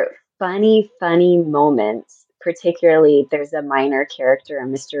are funny moments. Particularly, there's a minor character,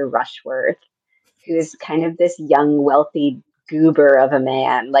 Mr. Rushworth, who's kind of this young, wealthy goober of a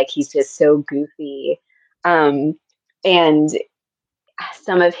man. Like, he's just so goofy. Um, and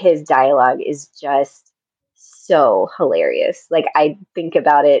some of his dialogue is just so hilarious. Like, I think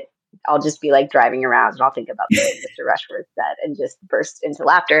about it, I'll just be like driving around and I'll think about something Mr. Rushworth said and just burst into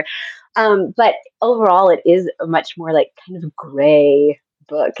laughter. But overall, it is a much more like kind of gray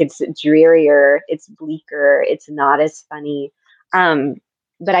book. It's drearier, it's bleaker, it's not as funny. Um,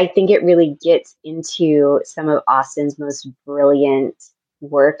 but I think it really gets into some of Austen's most brilliant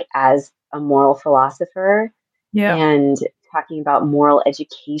work as a moral philosopher Yeah. and talking about moral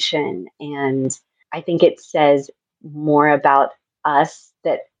education. And I think it says more about us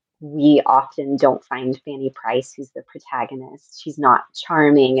that we often don't find Fanny Price, who's the protagonist. She's not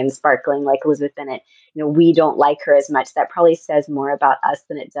charming and sparkling like Elizabeth Bennet. We don't like her as much. That probably says more about us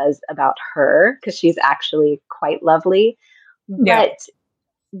than it does about her, because she's actually quite lovely. Yeah. But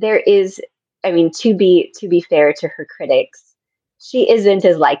there is, I mean, to be fair to her critics, she isn't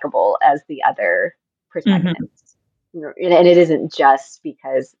as likable as the other Mm-hmm. protagonists. And it isn't just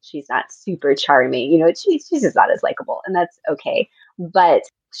because she's not super charming. She's just not as likable, and that's okay. But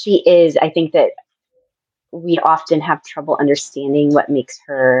she is. I think that we often have trouble understanding what makes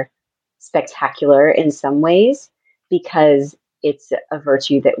her spectacular in some ways because it's a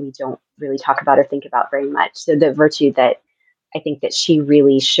virtue that we don't really talk about or think about very much. So the virtue that I think that she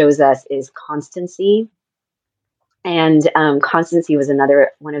really shows us is constancy. And constancy was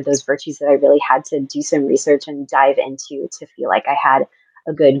another one of those virtues that I really had to do some research and dive into to feel like I had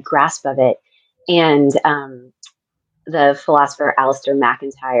a good grasp of it. And the philosopher Alistair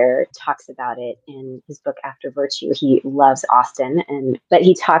MacIntyre talks about it in his book After Virtue. He loves Austen, but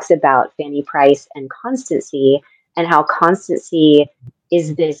he talks about Fanny Price and constancy, and how constancy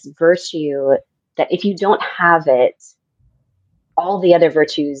is this virtue that if you don't have it, all the other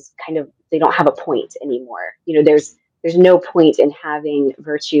virtues kind of they don't have a point anymore. There's no point in having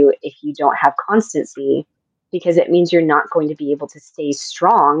virtue if you don't have constancy, because it means you're not going to be able to stay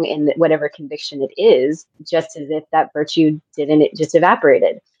strong in whatever conviction it is, just as if that virtue didn't, it just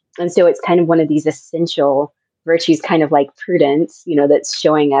evaporated. And so it's kind of one of these essential virtues, kind of like prudence, that's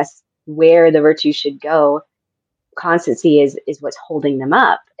showing us where the virtue should go. Constancy is what's holding them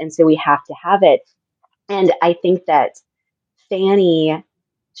up. And so we have to have it. And I think that Fanny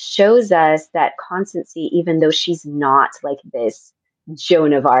shows us that constancy, even though she's not like this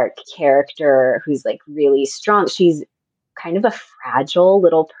Joan of Arc character who's like really strong, she's kind of a fragile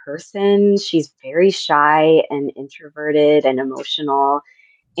little person. She's very shy and introverted and emotional.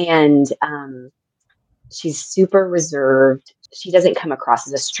 And she's super reserved. She doesn't come across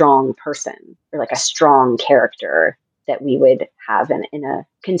as a strong person or like a strong character that we would have in a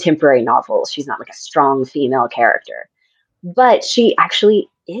contemporary novel. She's not like a strong female character, but she actually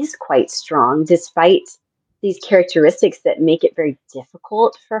is quite strong despite these characteristics that make it very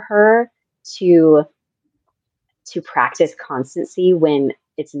difficult for her to practice constancy when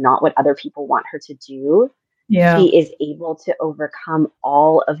it's not what other people want her to do. Yeah. She is able to overcome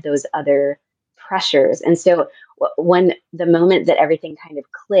all of those other pressures. And so, when the moment that everything kind of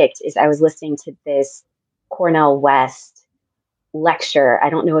clicked is I was listening to this Cornel West lecture. I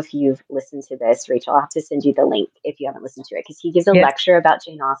don't know if you've listened to this, Rachel. I'll have to send you the link if you haven't listened to it, because he gives a Yes. lecture about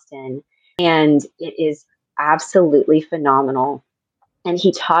Jane Austen, and it is absolutely phenomenal. And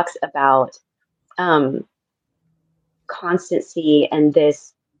he talks about um, constancy and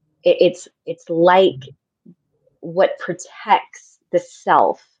this. It's like what protects the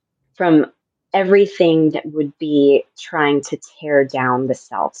self from everything that would be trying to tear down the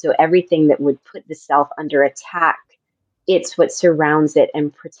self. So everything that would put the self under attack, it's what surrounds it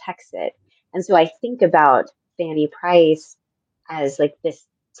and protects it. And so I think about Fanny Price as like this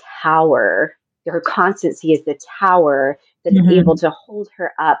tower. Her constancy is the tower that's able to hold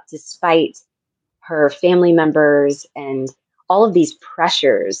her up despite her family members and all of these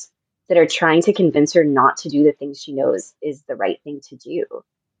pressures that are trying to convince her not to do the things she knows is the right thing to do.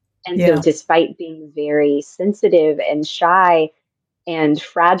 And so, Yeah. despite being very sensitive and shy and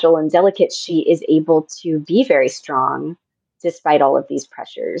fragile and delicate, she is able to be very strong despite all of these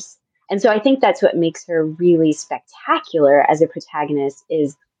pressures. And so, I think that's what makes her really spectacular as a protagonist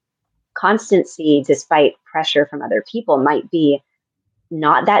is constancy despite pressure from other people might be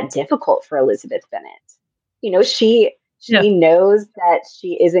not that difficult for Elizabeth Bennet. You know, Yeah. she knows that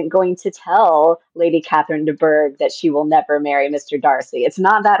she isn't going to tell Lady Catherine de Bourgh that she will never marry Mr. Darcy. It's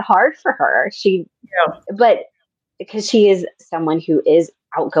not that hard for her. Yeah. But because she is someone who is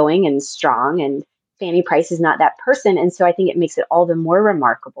outgoing and strong, and Fanny Price is not that person. And so I think it makes it all the more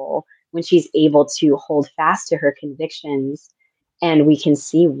remarkable when she's able to hold fast to her convictions, and we can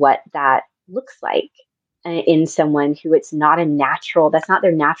see what that looks like in someone who it's not a natural, that's not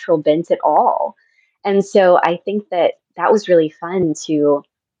their natural bent at all. And so I think that that was really fun to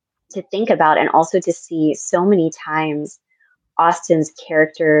think about, and also to see so many times Austen's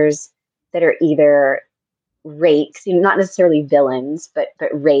characters that are either rakes, you know, not necessarily villains, but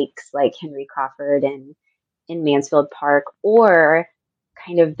rakes like Henry Crawford and in Mansfield Park, or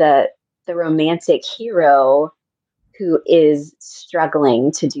kind of the romantic hero who is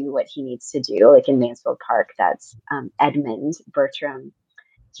struggling to do what he needs to do, like in Mansfield Park, that's Edmund Bertram.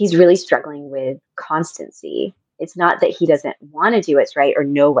 He's really struggling with constancy. It's not that he doesn't want to do what's right or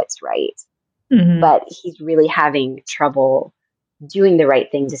know what's right, but he's really having trouble doing the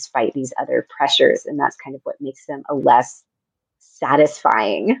right thing despite these other pressures. And that's kind of what makes him a less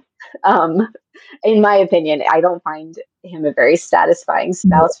satisfying. Um, in my opinion, I don't find him a very satisfying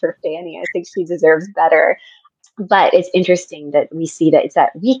spouse for Fanny. I think she deserves better. But it's interesting that we see that it's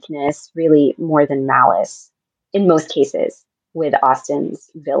that weakness really more than malice in most cases with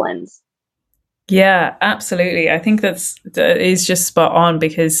Austen's villains. Yeah, absolutely. I think that is just spot on,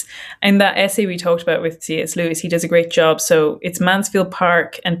 because in that essay we talked about with C.S. Lewis, he does a great job. So it's Mansfield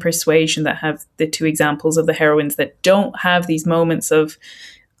Park and Persuasion that have the two examples of the heroines that don't have these moments of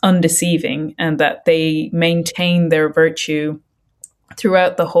undeceiving, and that they maintain their virtue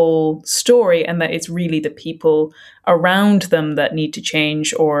throughout the whole story, and that it's really the people around them that need to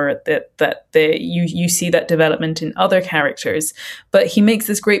change, or you see that development in other characters. But he makes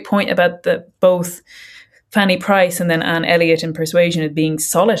this great point about that both Fanny Price and then Anne Elliot in Persuasion as being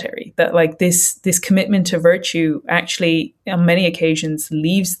solitary, that like this commitment to virtue actually on many occasions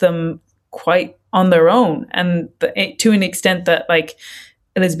leaves them quite on their own, and to an extent that like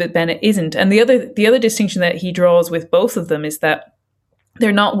Elizabeth Bennet isn't. And the other distinction that he draws with both of them is that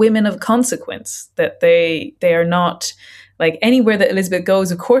they're not women of consequence, that they are not like anywhere that Elizabeth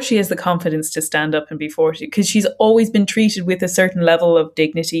goes. Of course, she has the confidence to stand up and be forced, because she's always been treated with a certain level of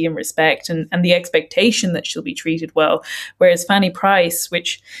dignity and respect, and the expectation that she'll be treated well. Whereas Fanny Price,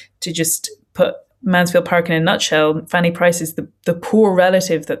 which, to just put Mansfield Park in a nutshell, Fanny Price is the poor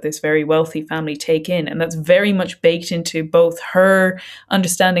relative that this very wealthy family take in. And that's very much baked into both her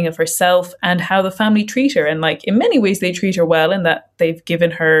understanding of herself and how the family treat her. And like in many ways, they treat her well in that they've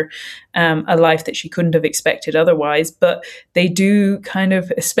given her a life that she couldn't have expected otherwise. But they do kind of,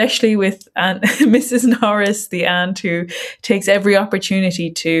 especially with Aunt Mrs. Norris, the aunt who takes every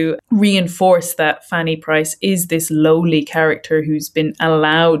opportunity to reinforce that Fanny Price is this lowly character who's been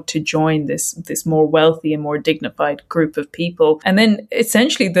allowed to join this more wealthy and more dignified group of people. And then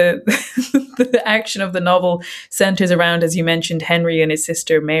essentially the the action of the novel centers around, as you mentioned, Henry and his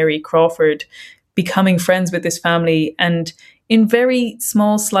sister Mary Crawford becoming friends with this family, and in very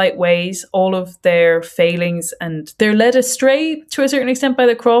small, slight ways, all of their failings, and they're led astray to a certain extent by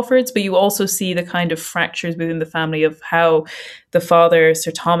the Crawfords, but you also see the kind of fractures within the family of how the father,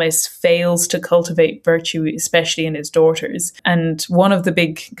 Sir Thomas, fails to cultivate virtue, especially in his daughters. And one of the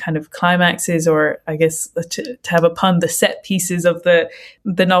big kind of climaxes, or I guess to have a pun, the set pieces of the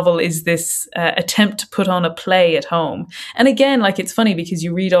novel is this attempt to put on a play at home. And again, like, it's funny because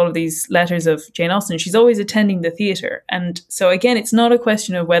you read all of these letters of Jane Austen, she's always attending the theatre. And so again, it's not a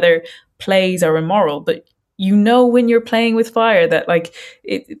question of whether plays are immoral, but you know when you're playing with fire that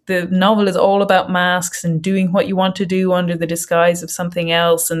the novel is all about masks and doing what you want to do under the disguise of something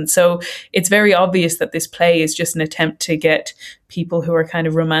else. And so it's very obvious that this play is just an attempt to get people who are kind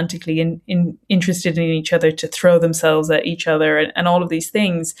of romantically interested in each other to throw themselves at each other and all of these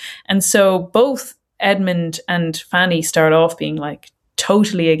things. And so both Edmund and Fanny start off being like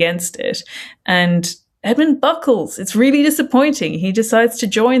totally against it. And Edmund buckles. It's really disappointing. He decides to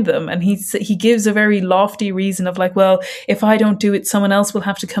join them, and he gives a very lofty reason of like, well, if I don't do it, someone else will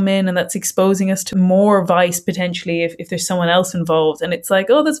have to come in, and that's exposing us to more vice potentially if there's someone else involved. And it's like,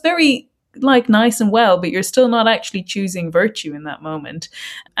 oh, that's very like nice and well, but you're still not actually choosing virtue in that moment.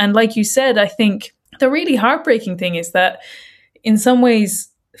 And like you said, I think the really heartbreaking thing is that in some ways,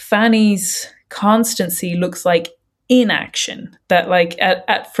 Fanny's constancy looks like inaction, that like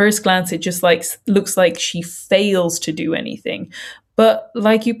at first glance it just like looks like she fails to do anything, but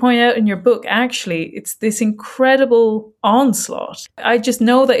like you point out in your book, actually it's this incredible onslaught. I just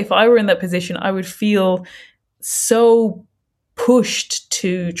know that if I were in that position, I would feel so pushed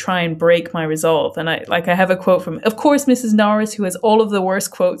to try and break my resolve. And I have a quote from, of course, Mrs. Norris, who has all of the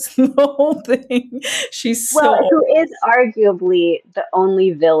worst quotes in the whole thing. She's who is arguably the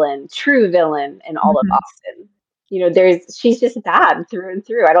only true villain in all of Austen. You know, she's just bad through and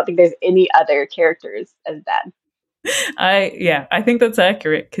through. I don't think there's any other characters as bad. I think that's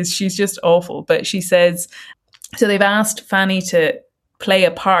accurate because she's just awful. But she says, so they've asked Fanny to play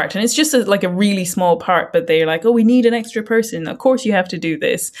a part, and it's just like a really small part, but they're like, oh, we need an extra person, of course you have to do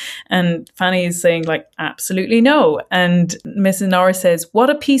this. And Fanny is saying like, absolutely no. And Mrs. Norris says,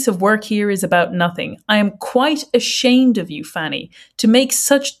 what a piece of work here is about nothing. I am quite ashamed of you, Fanny, to make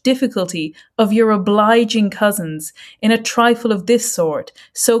such difficulty of your obliging cousins in a trifle of this sort,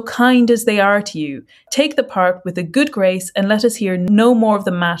 so kind as they are to you. Take the part with a good grace, and let us hear no more of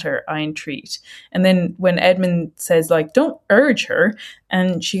the matter, I entreat. And then when Edmund says like, don't urge her,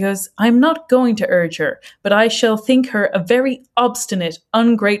 and she goes, I'm not going to urge her, but I shall think her a very obstinate,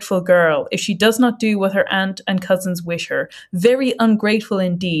 ungrateful girl if she does not do what her aunt and cousins wish her. Very ungrateful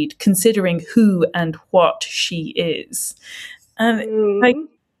indeed, considering who and what she is. And like,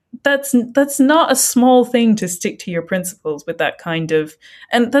 that's not a small thing to stick to your principles with that kind of,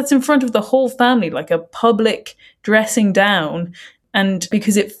 and that's in front of the whole family, like a public dressing down. And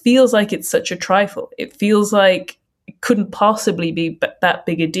because it feels like it's such a trifle, it feels like it couldn't possibly be that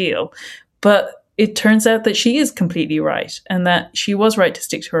big a deal. But it turns out that she is completely right, and that she was right to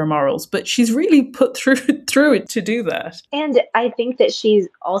stick to her morals, but she's really put through it to do that. And I think that she's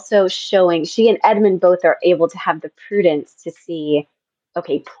also showing, she and Edmund both are able to have the prudence to see,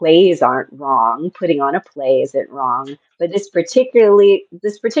 okay, plays aren't wrong. Putting on a play isn't wrong. But this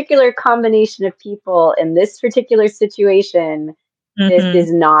particular combination of people in this particular situation, this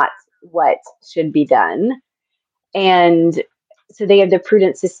is not what should be done. And so they have the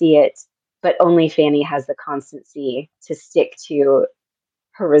prudence to see it, but only Fanny has the constancy to stick to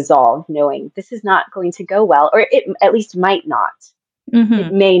her resolve, knowing this is not going to go well, or it at least might not.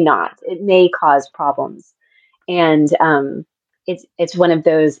 It may not. It may cause problems. And it's one of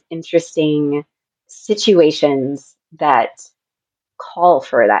those interesting situations that call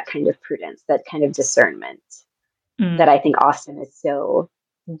for that kind of prudence, that kind of discernment that I think Austen is so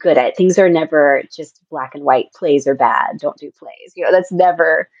good at. Things are never just black and white. Plays are bad. Don't do plays. You know, that's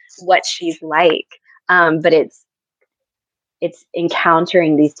never what she's like. But it's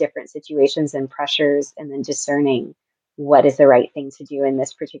encountering these different situations and pressures, and then discerning what is the right thing to do in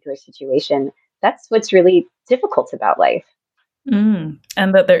this particular situation. That's what's really difficult about life. And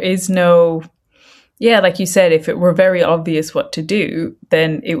that there is no, like you said, if it were very obvious what to do,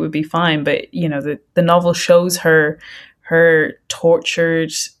 then it would be fine. But, you know, the novel shows her her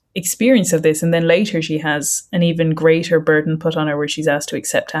tortured experience of this. And then later she has an even greater burden put on her where she's asked to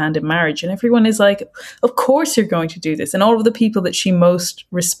accept a hand in marriage. And everyone is like, of course you're going to do this. And all of the people that she most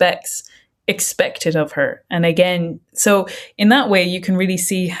respects expect it of her. And again, so in that way, you can really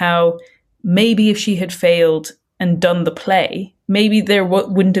see how maybe if she had failed and done the play, maybe there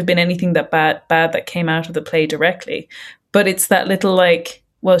wouldn't have been anything that bad that came out of the play directly. But it's that little like,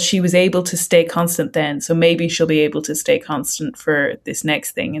 well, she was able to stay constant then, so maybe she'll be able to stay constant for this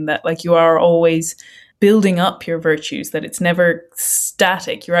next thing. And that like you are always building up your virtues, that it's never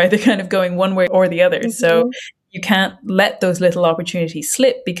static. You're either kind of going one way or the other. Mm-hmm. So you can't let those little opportunities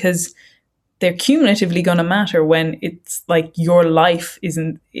slip because they're cumulatively going to matter when it's like your life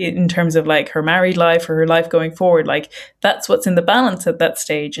isn't in terms of like her married life or her life going forward. Like that's what's in the balance at that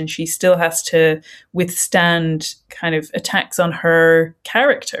stage. And she still has to withstand kind of attacks on her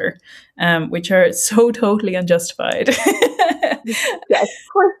character, which are so totally unjustified. Yes,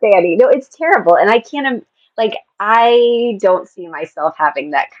 poor Fanny. No, it's terrible. And I can't, like, I don't see myself having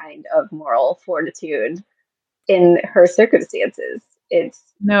that kind of moral fortitude in her circumstances. It's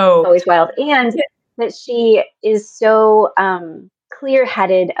always wild. And that she is so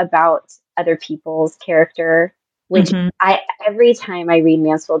clear-headed about other people's character, which every time I read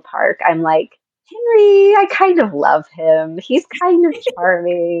Mansfield Park, I'm like, Henry, I kind of love him. He's kind of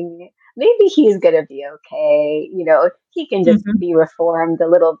charming. Maybe he's going to be okay. You know, he can just be reformed a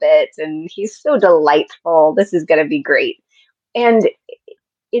little bit and he's so delightful. This is going to be great. And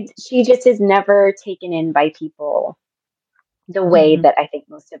she just is never taken in by people the way that I think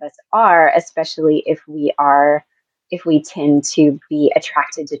most of us are, especially if we tend to be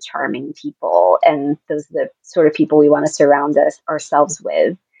attracted to charming people and those are the sort of people we want to surround ourselves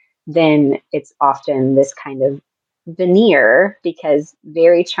with, then it's often this kind of veneer because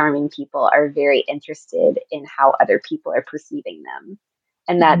very charming people are very interested in how other people are perceiving them.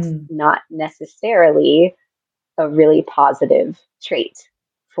 And that's not necessarily a really positive trait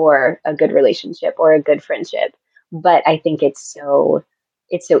for a good relationship or a good friendship. But I think it's so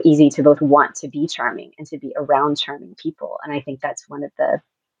easy to both want to be charming and to be around charming people. And I think that's one of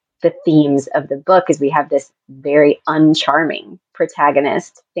the themes of the book is we have this very uncharming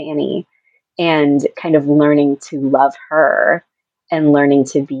protagonist, Fanny, and kind of learning to love her and learning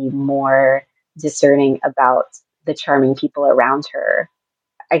to be more discerning about the charming people around her,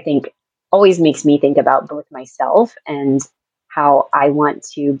 I think always makes me think about both myself and how I want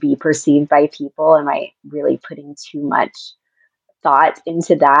to be perceived by people. Am I really putting too much thought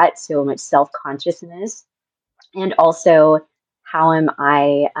into that? So much self-consciousness. And also, how am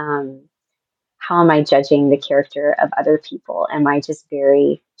I judging the character of other people? Am I just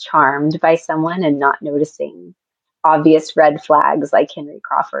very charmed by someone and not noticing obvious red flags like Henry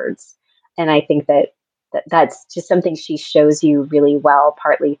Crawford's? And I think that's just something she shows you really well,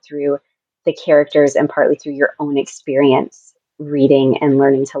 partly through the characters and partly through your own experience reading and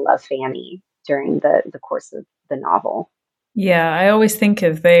learning to love Fanny during the course of the novel. Yeah, I always think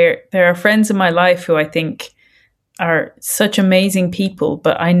of there are friends in my life who I think are such amazing people,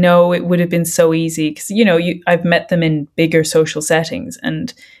 but I know it would have been so easy because, you know, I've met them in bigger social settings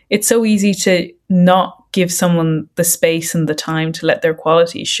and it's so easy to not give someone the space and the time to let their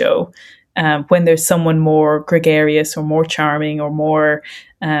qualities show when there's someone more gregarious or more charming or more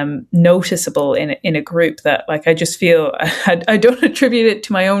noticeable in a group that like I just feel I don't attribute it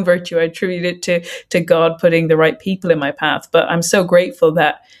to my own virtue. I attribute it to God putting the right people in my path. But I'm so grateful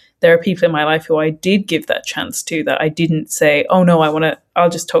that there are people in my life who I did give that chance to, that I didn't say, oh no, I'll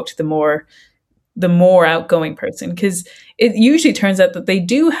just talk to the more outgoing person, because it usually turns out that they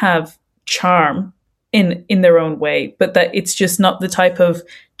do have charm in their own way, but that it's just not the type of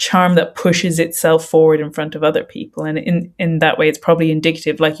charm that pushes itself forward in front of other people. And in that way, it's probably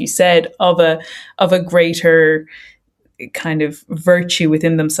indicative, like you said, of a greater kind of virtue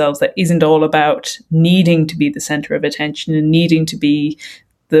within themselves that isn't all about needing to be the center of attention and needing to be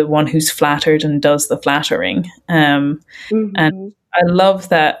the one who's flattered and does the flattering. And I love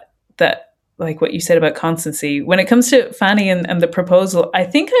that like what you said about constancy. When it comes to Fanny and the proposal, I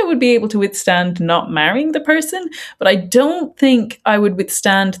think I would be able to withstand not marrying the person, but I don't think I would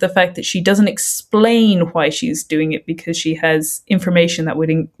withstand the fact that she doesn't explain why she's doing it because she has information that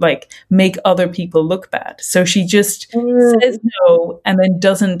would like make other people look bad. So she just says no and then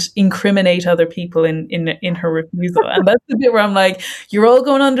doesn't incriminate other people in her refusal. And that's the bit where I'm like, you're all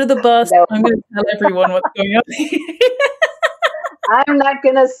going under the bus. No. I'm going to tell everyone what's going on. I'm not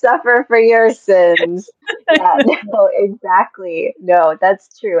going to suffer for your sins. No, exactly. No,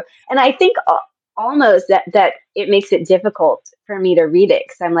 that's true. And I think almost that it makes it difficult for me to read it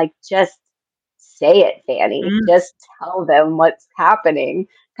because I'm like, just say it, Fanny. Mm, Just tell them what's happening.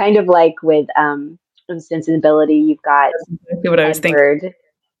 Kind of like with Insensibility, you've got that's exactly what I was thinking. Edward,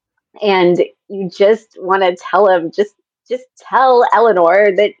 and you just want to tell him, just tell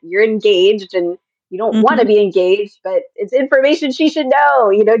Eleanor that you're engaged and you don't want to Mhm. be engaged, but it's information she should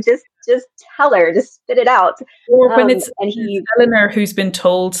know. Just tell her, just spit it out. Or when And it's he, Eleanor who's been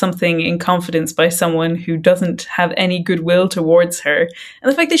told something in confidence by someone who doesn't have any goodwill towards her.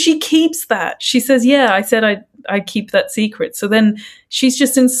 And the fact that she keeps that. She says, yeah, I said I'd keep that secret. So then she's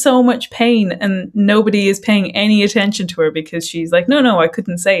just in so much pain and nobody is paying any attention to her because she's like, no, I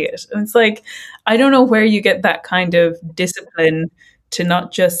couldn't say it. And it's like, I don't know where you get that kind of discipline to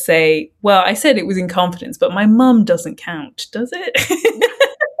not just say, well, I said it was in confidence, but my mum doesn't count, does it?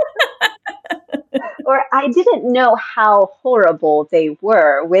 or I didn't know how horrible they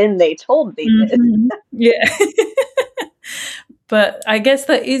were when they told me this. Yeah. But I guess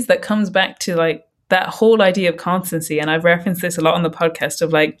that comes back to like that whole idea of constancy. And I've referenced this a lot on the podcast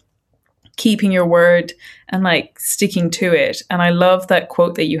of like keeping your word and like sticking to it. And I love that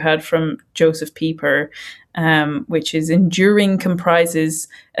quote that you had from Joseph Pieper, which is enduring comprises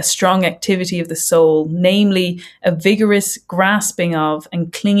a strong activity of the soul, namely a vigorous grasping of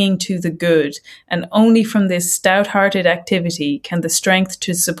and clinging to the good. And only from this stout-hearted activity can the strength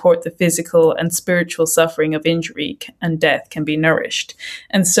to support the physical and spiritual suffering of injury and death can be nourished.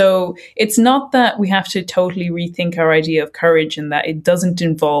 And so it's not that we have to totally rethink our idea of courage and that it doesn't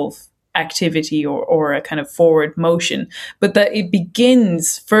involve activity or a kind of forward motion, but that it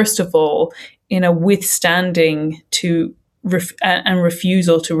begins, first of all, in a withstanding to and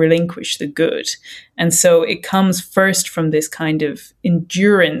refusal to relinquish the good. And so it comes first from this kind of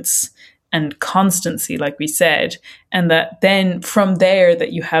endurance and constancy, like we said, and that then from there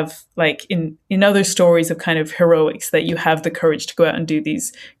that you have, like in other stories of kind of heroics, that you have the courage to go out and do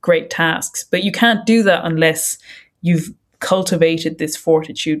these great tasks. But you can't do that unless you've cultivated this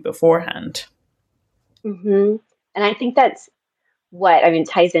fortitude beforehand. Hmm. And I think that's what, I mean,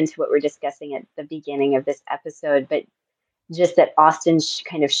 ties into what we're discussing at the beginning of this episode, but just that Austen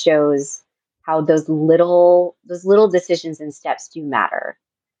kind of shows how those little decisions and steps do matter.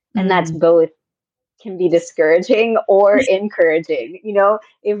 And that's Mm. both can be discouraging or encouraging.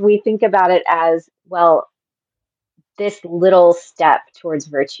 If we think about it as, well, this little step towards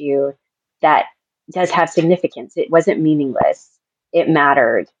virtue that does have significance. It wasn't meaningless. It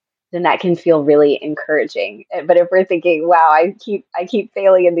mattered. Then that can feel really encouraging. But if we're thinking, wow, I keep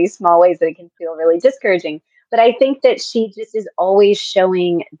failing in these small ways, then it can feel really discouraging. But I think that she just is always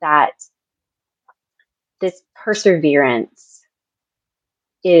showing that this perseverance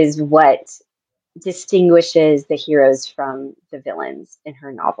is what distinguishes the heroes from the villains in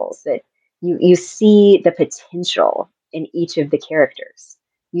her novels. That you see the potential in each of the characters.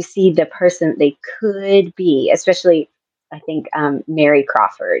 You see the person they could be, especially I think Mary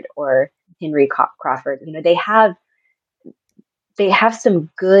Crawford or Henry Crawford. They have some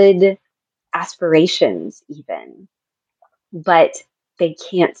good aspirations even, but they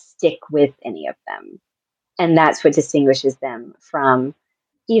can't stick with any of them, and that's what distinguishes them from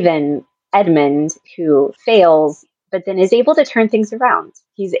even Edmund, who fails, but then is able to turn things around.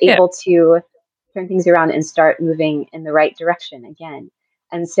 He's Yeah, able to turn things around and start moving in the right direction again.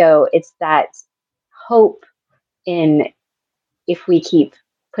 And so it's that hope in, if we keep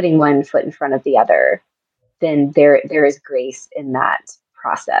putting one foot in front of the other, then there is grace in that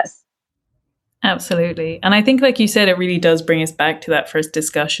process. absolutely. And I think, like you said, it really does bring us back to that first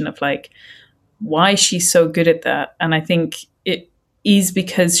discussion of like why she's so good at that. And I think it is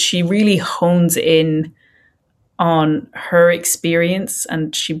because she really hones in on her experience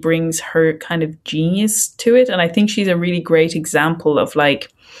and she brings her kind of genius to it. And I think she's a really great example of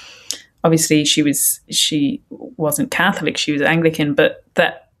like, obviously she wasn't Catholic, she was Anglican, but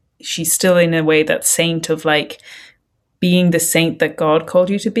that she's still in a way that saint of like being the saint that God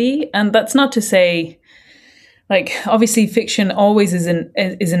called you to be. And that's not to say, like, obviously fiction always is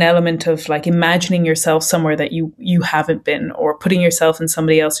an element of like imagining yourself somewhere that you haven't been, or putting yourself in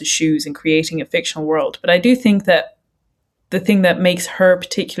somebody else's shoes and creating a fictional world. But I do think that the thing that makes her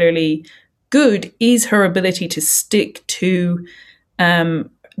particularly good is her ability to stick to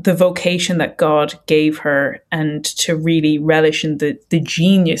the vocation that God gave her, and to really relish in the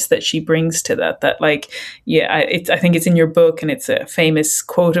genius that she brings to that. That like, yeah, I think it's in your book, and it's a famous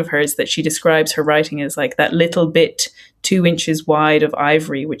quote of hers that she describes her writing as like that little bit 2 inches wide of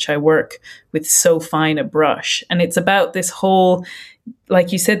ivory, which I work with so fine a brush. And it's about this whole,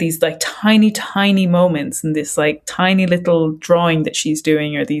 like you said, these like tiny, tiny moments, and this like tiny little drawing that she's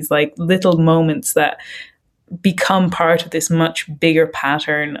doing, or these like little moments that become part of this much bigger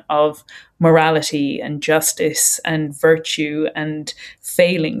pattern of morality and justice and virtue and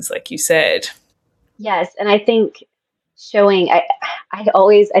failings, like you said. Yes, and I think showing I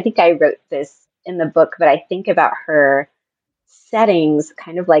think I wrote this in the book, but I think about her settings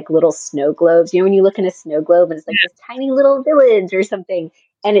kind of like little snow globes. You know, when you look in a snow globe and it's like this tiny little village or something,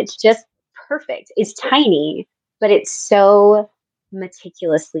 and it's just perfect. It's tiny, but it's so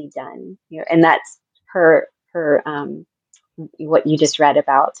meticulously done. You know, and that's her what you just read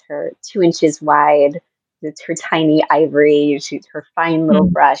about her 2 inches wide. It's her tiny ivory, her fine little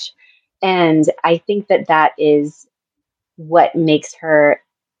Mm. brush. And I think that that is what makes her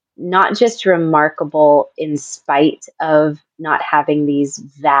not just remarkable in spite of not having these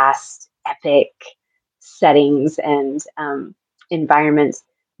vast, epic settings and environments,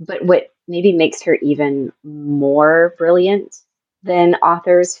 but what maybe makes her even more brilliant than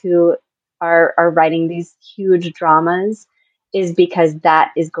authors who are writing these huge dramas is because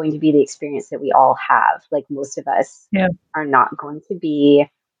that is going to be the experience that we all have. Like most of us Yeah. are not going to be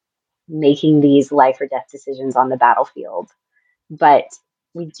making these life or death decisions on the battlefield. But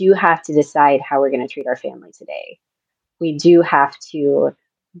we do have to decide how we're going to treat our family today. We do have to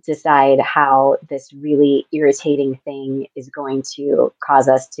decide how this really irritating thing is going to cause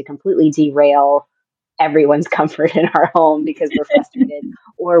us to completely derail everyone's comfort in our home because we're frustrated,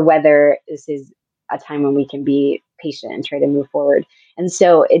 or whether this is a time when we can be patient and try to move forward. And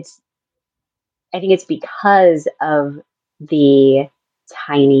so I think it's because of the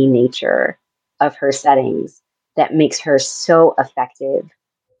tiny nature of her settings that makes her so effective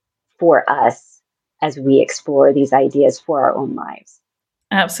for us as we explore these ideas for our own lives.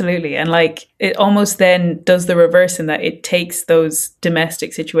 Absolutely. And like it almost then does the reverse in that it takes those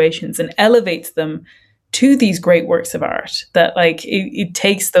domestic situations and elevates them to these great works of art. That like it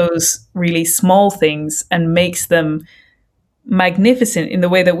takes those really small things and makes them magnificent in the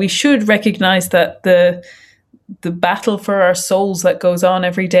way that we should recognize that the battle for our souls that goes on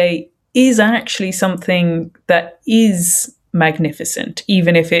every day is actually something that is magnificent,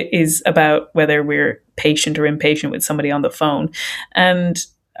 even if it is about whether we're patient or impatient with somebody on the phone. And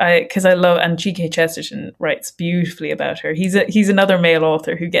because I love, and G.K. Chesterton writes beautifully about her. He's another male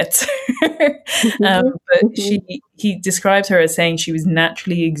author who gets her. But he describes her as saying she was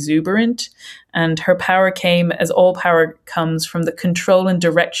naturally exuberant, and her power came as all power comes from the control and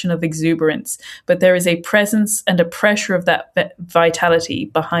direction of exuberance. But there is a presence and a pressure of that vitality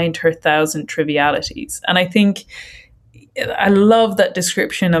behind her thousand trivialities. And I think I love that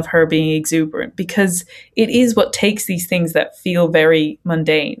description of her being exuberant because it is what takes these things that feel very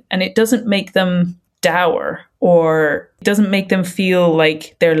mundane and it doesn't make them dour or it doesn't make them feel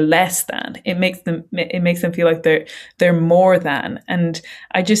like they're less than. It makes them feel like they're more than. And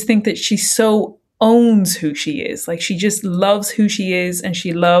I just think that she so owns who she is. Like she just loves who she is and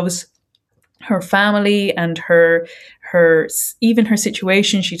she loves her family and her even her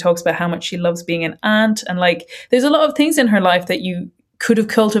situation. She talks about how much she loves being an aunt, and like there's a lot of things in her life that you could have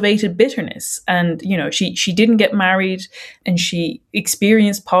cultivated bitterness. And you know, she didn't get married and she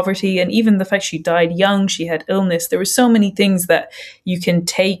experienced poverty, and even the fact she died young, she had illness. There were so many things that you can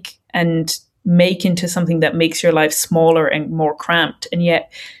take and make into something that makes your life smaller and more cramped, and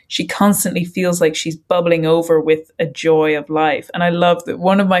yet she constantly feels like she's bubbling over with a joy of life. And I love that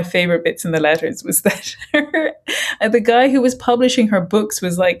one of my favorite bits in the letters was that the guy who was publishing her books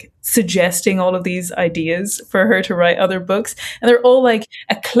was like suggesting all of these ideas for her to write other books, and they're all like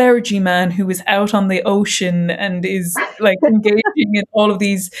a clergyman who is out on the ocean and is like engaging in all of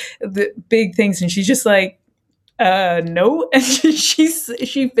the big things, and she's just like, no. And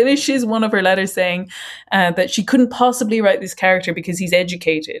she finishes one of her letters saying that she couldn't possibly write this character because he's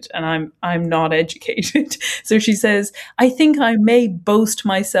educated and I'm not educated. So she says, I think I may boast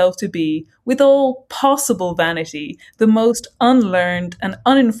myself to be, with all possible vanity, the most unlearned and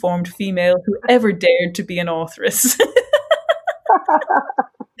uninformed female who ever dared to be an authoress.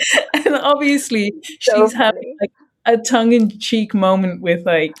 And obviously she's having like a tongue-in-cheek moment with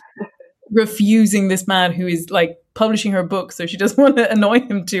like refusing this man who is like publishing her book, so she doesn't want to annoy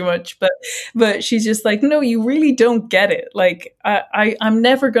him too much, but she's just like, no, you really don't get it. Like I'm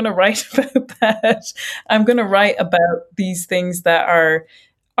never going to write about that. I'm going to write about these things that are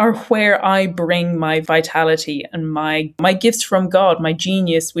where I bring my vitality and my gifts from God, my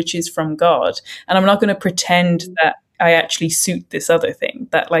genius, which is from God. And I'm not going to pretend that I actually suit this other thing,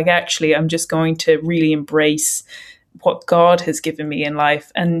 that like actually I'm just going to really embrace what God has given me in life,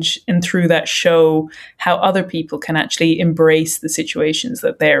 and through that show how other people can actually embrace the situations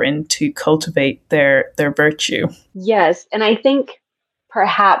that they're in to cultivate their virtue. Yes, and I think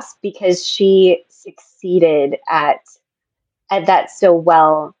perhaps because she succeeded at that so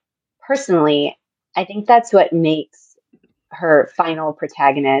well personally. I think that's what makes her final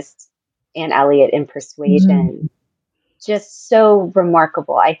protagonist, Anne Elliot in Persuasion, just so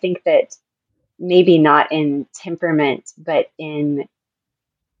remarkable. I think that maybe not in temperament, but in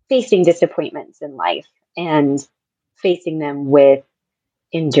facing disappointments in life and facing them with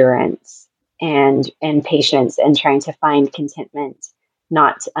endurance and patience and trying to find contentment,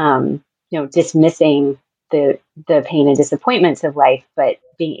 not dismissing the pain and disappointments of life, but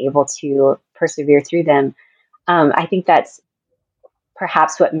being able to persevere through them. I think that's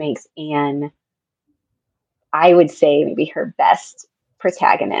perhaps what makes Anne, I would say, maybe her best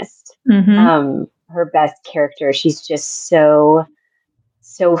protagonist, her best character. She's just so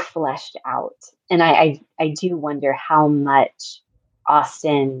fleshed out. And I do wonder how much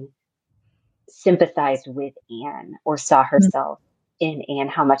Austen sympathized with Anne or saw herself in Anne,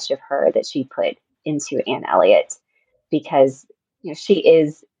 how much of her that she put into Anne Elliot, because she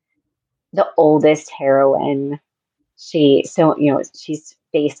is the oldest heroine. She's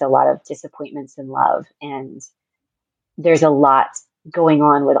faced a lot of disappointments in love, and there's a lot going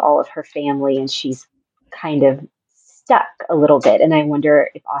on with all of her family, and she's kind of stuck a little bit. And I wonder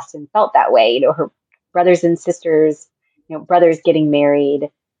if Austen felt that way. Her brothers and sisters, brothers getting married,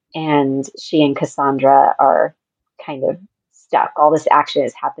 and she and Cassandra are kind of stuck. All this action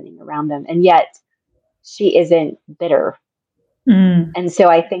is happening around them, and yet she isn't bitter. And so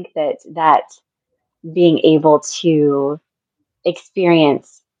I think that being able to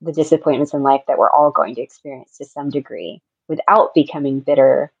experience the disappointments in life that we're all going to experience to some degree without becoming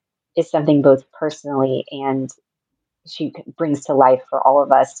bitter is something both personally and she brings to life for all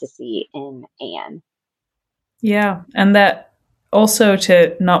of us to see in Anne. Yeah, and that also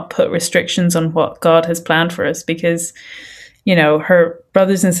to not put restrictions on what God has planned for us, because her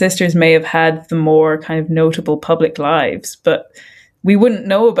brothers and sisters may have had the more kind of notable public lives, but we wouldn't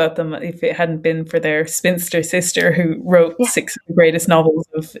know about them if it hadn't been for their spinster sister who wrote 6 of the greatest novels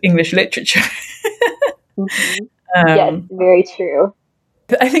of English literature. Yes, very true.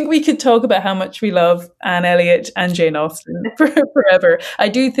 I think we could talk about how much we love Anne Elliot and Jane Austen forever. I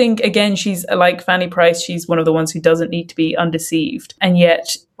do think, again, she's like Fanny Price. She's one of the ones who doesn't need to be undeceived. And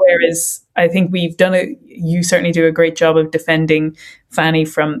yet, whereas I think you certainly do a great job of defending Fanny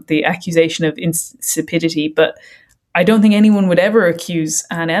from the accusation of insipidity, but I don't think anyone would ever accuse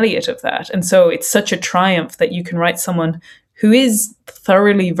Anne Elliot of that. And so it's such a triumph that you can write someone who is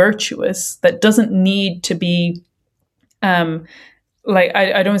thoroughly virtuous, that doesn't need to be, I don't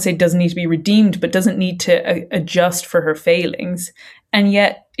want to say doesn't need to be redeemed, but doesn't need to adjust for her failings, and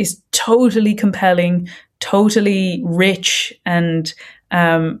yet is totally compelling, totally rich, and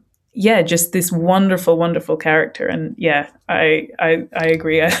just this wonderful, wonderful character. And I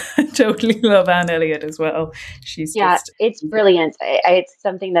agree. I totally love Anne Elliot as well. It's brilliant. It's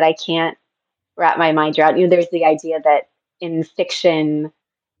something that I can't wrap my mind around. There's the idea that in fiction,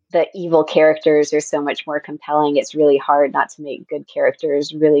 the evil characters are so much more compelling. It's really hard not to make good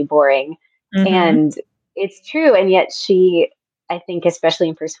characters really boring. And it's true. And yet she, I think, especially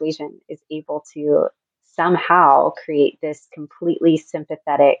in Persuasion, is able to somehow create this completely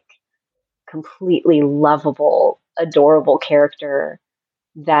sympathetic, completely lovable, adorable character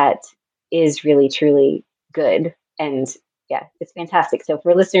that is really, truly good. And it's fantastic. So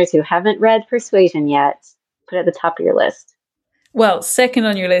for listeners who haven't read Persuasion yet, put it at the top of your list. Well, second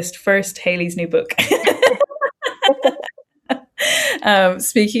on your list, first, Haley's new book.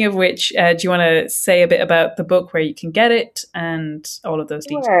 Speaking of which, do you want to say a bit about the book, where you can get it, and all of those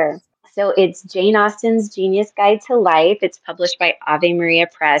details? So it's Jane Austen's Genius Guide to Life. It's published by Ave Maria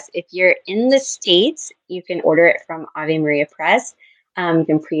Press. If you're in the States, you can order it from Ave Maria Press. You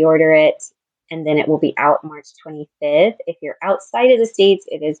can pre-order it, and then it will be out March 25th. If you're outside of the States,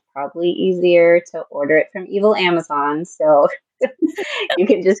 it is probably easier to order it from Evil Amazon. So you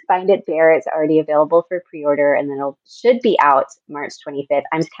can just find it there. It's already available for pre-order, and then it should be out March 25th.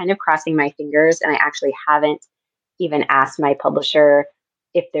 I'm kind of crossing my fingers, and I actually haven't even asked my publisher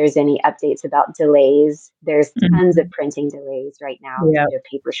if there's any updates about delays. There's tons of printing delays right now due to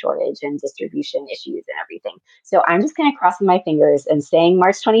paper shortage and distribution issues and everything. So I'm just kind of crossing my fingers and saying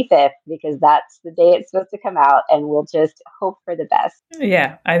March 25th, because that's the day it's supposed to come out, and we'll just hope for the best.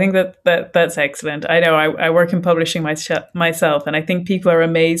 Yeah, I think that's excellent. I know I work in publishing myself, and I think people are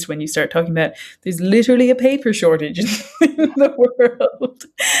amazed when you start talking about there's literally a paper shortage in the world.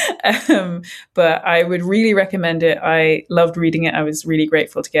 But I would really recommend it. I loved reading it. I was really grateful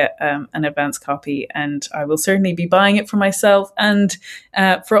grateful to get an advance copy, and I will certainly be buying it for myself. And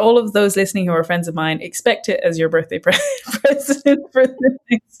for all of those listening who are friends of mine, expect it as your birthday present for the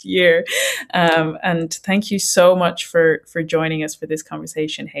next year. And thank you so much for joining us for this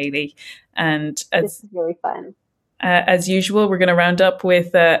conversation, Hayley. And this is really fun. As usual, we're going to round up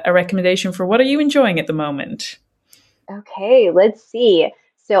with a recommendation for what are you enjoying at the moment? Okay, let's see.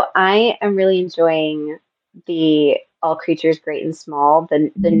 So I am really enjoying the All Creatures Great and Small,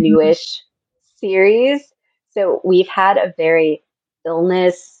 the newish series. So we've had a very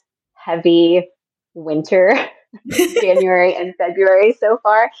illness heavy winter, January and February so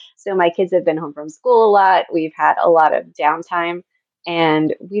far. So my kids have been home from school a lot. We've had a lot of downtime,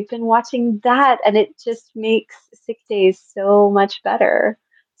 and we've been watching that, and it just makes sick days so much better.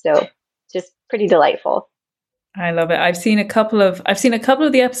 So just pretty delightful. I love it. I've seen a couple of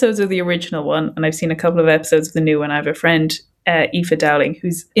the episodes of the original one, and I've seen a couple of episodes of the new one. I have a friend, Aoife Dowling,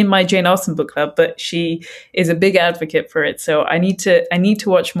 who's in my Jane Austen book club, but she is a big advocate for it. So I need to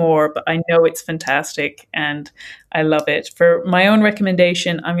watch more, but I know it's fantastic and I love it. For my own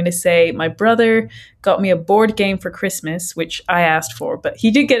recommendation, I'm going to say my brother got me a board game for Christmas, which I asked for, but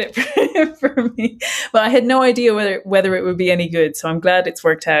he did get it for me. But I had no idea whether it would be any good. So I'm glad it's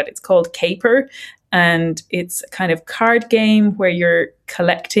worked out. It's called Caper. And it's a kind of card game where you're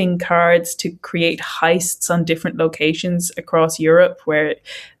collecting cards to create heists on different locations across Europe, where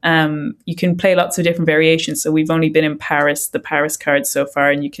you can play lots of different variations. So we've only been in Paris, the Paris cards so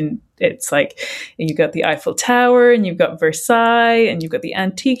far, and it's like you've got the Eiffel Tower and you've got Versailles and you've got the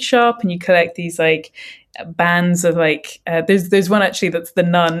antique shop, and you collect these like bands of like there's one actually that's the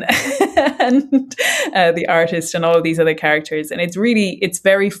nun and the artist and all of these other characters, and it's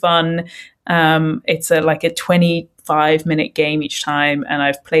very fun. It's like a 25-minute game each time, and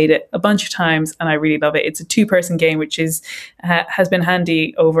I've played it a bunch of times and I really love it. It's a 2-person game, which is has been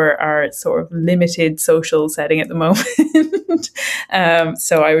handy over our sort of limited social setting at the moment.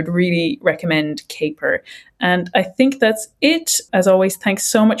 So I would really recommend Caper. And I think that's it. As always, thanks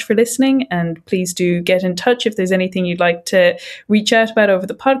so much for listening, and please do get in touch if there's anything you'd like to reach out about over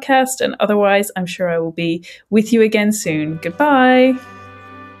the podcast. And otherwise, I'm sure I will be with you again soon. Goodbye.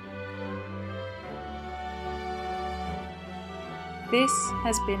 This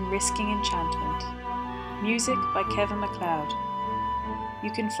has been Risking Enchantment. Music by Kevin MacLeod.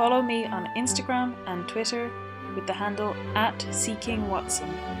 You can follow me on Instagram and Twitter with the handle @SeekingWatson.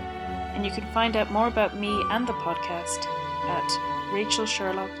 And you can find out more about me and the podcast at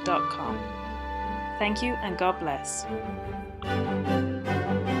rachelsherlock.com. Thank you and God bless.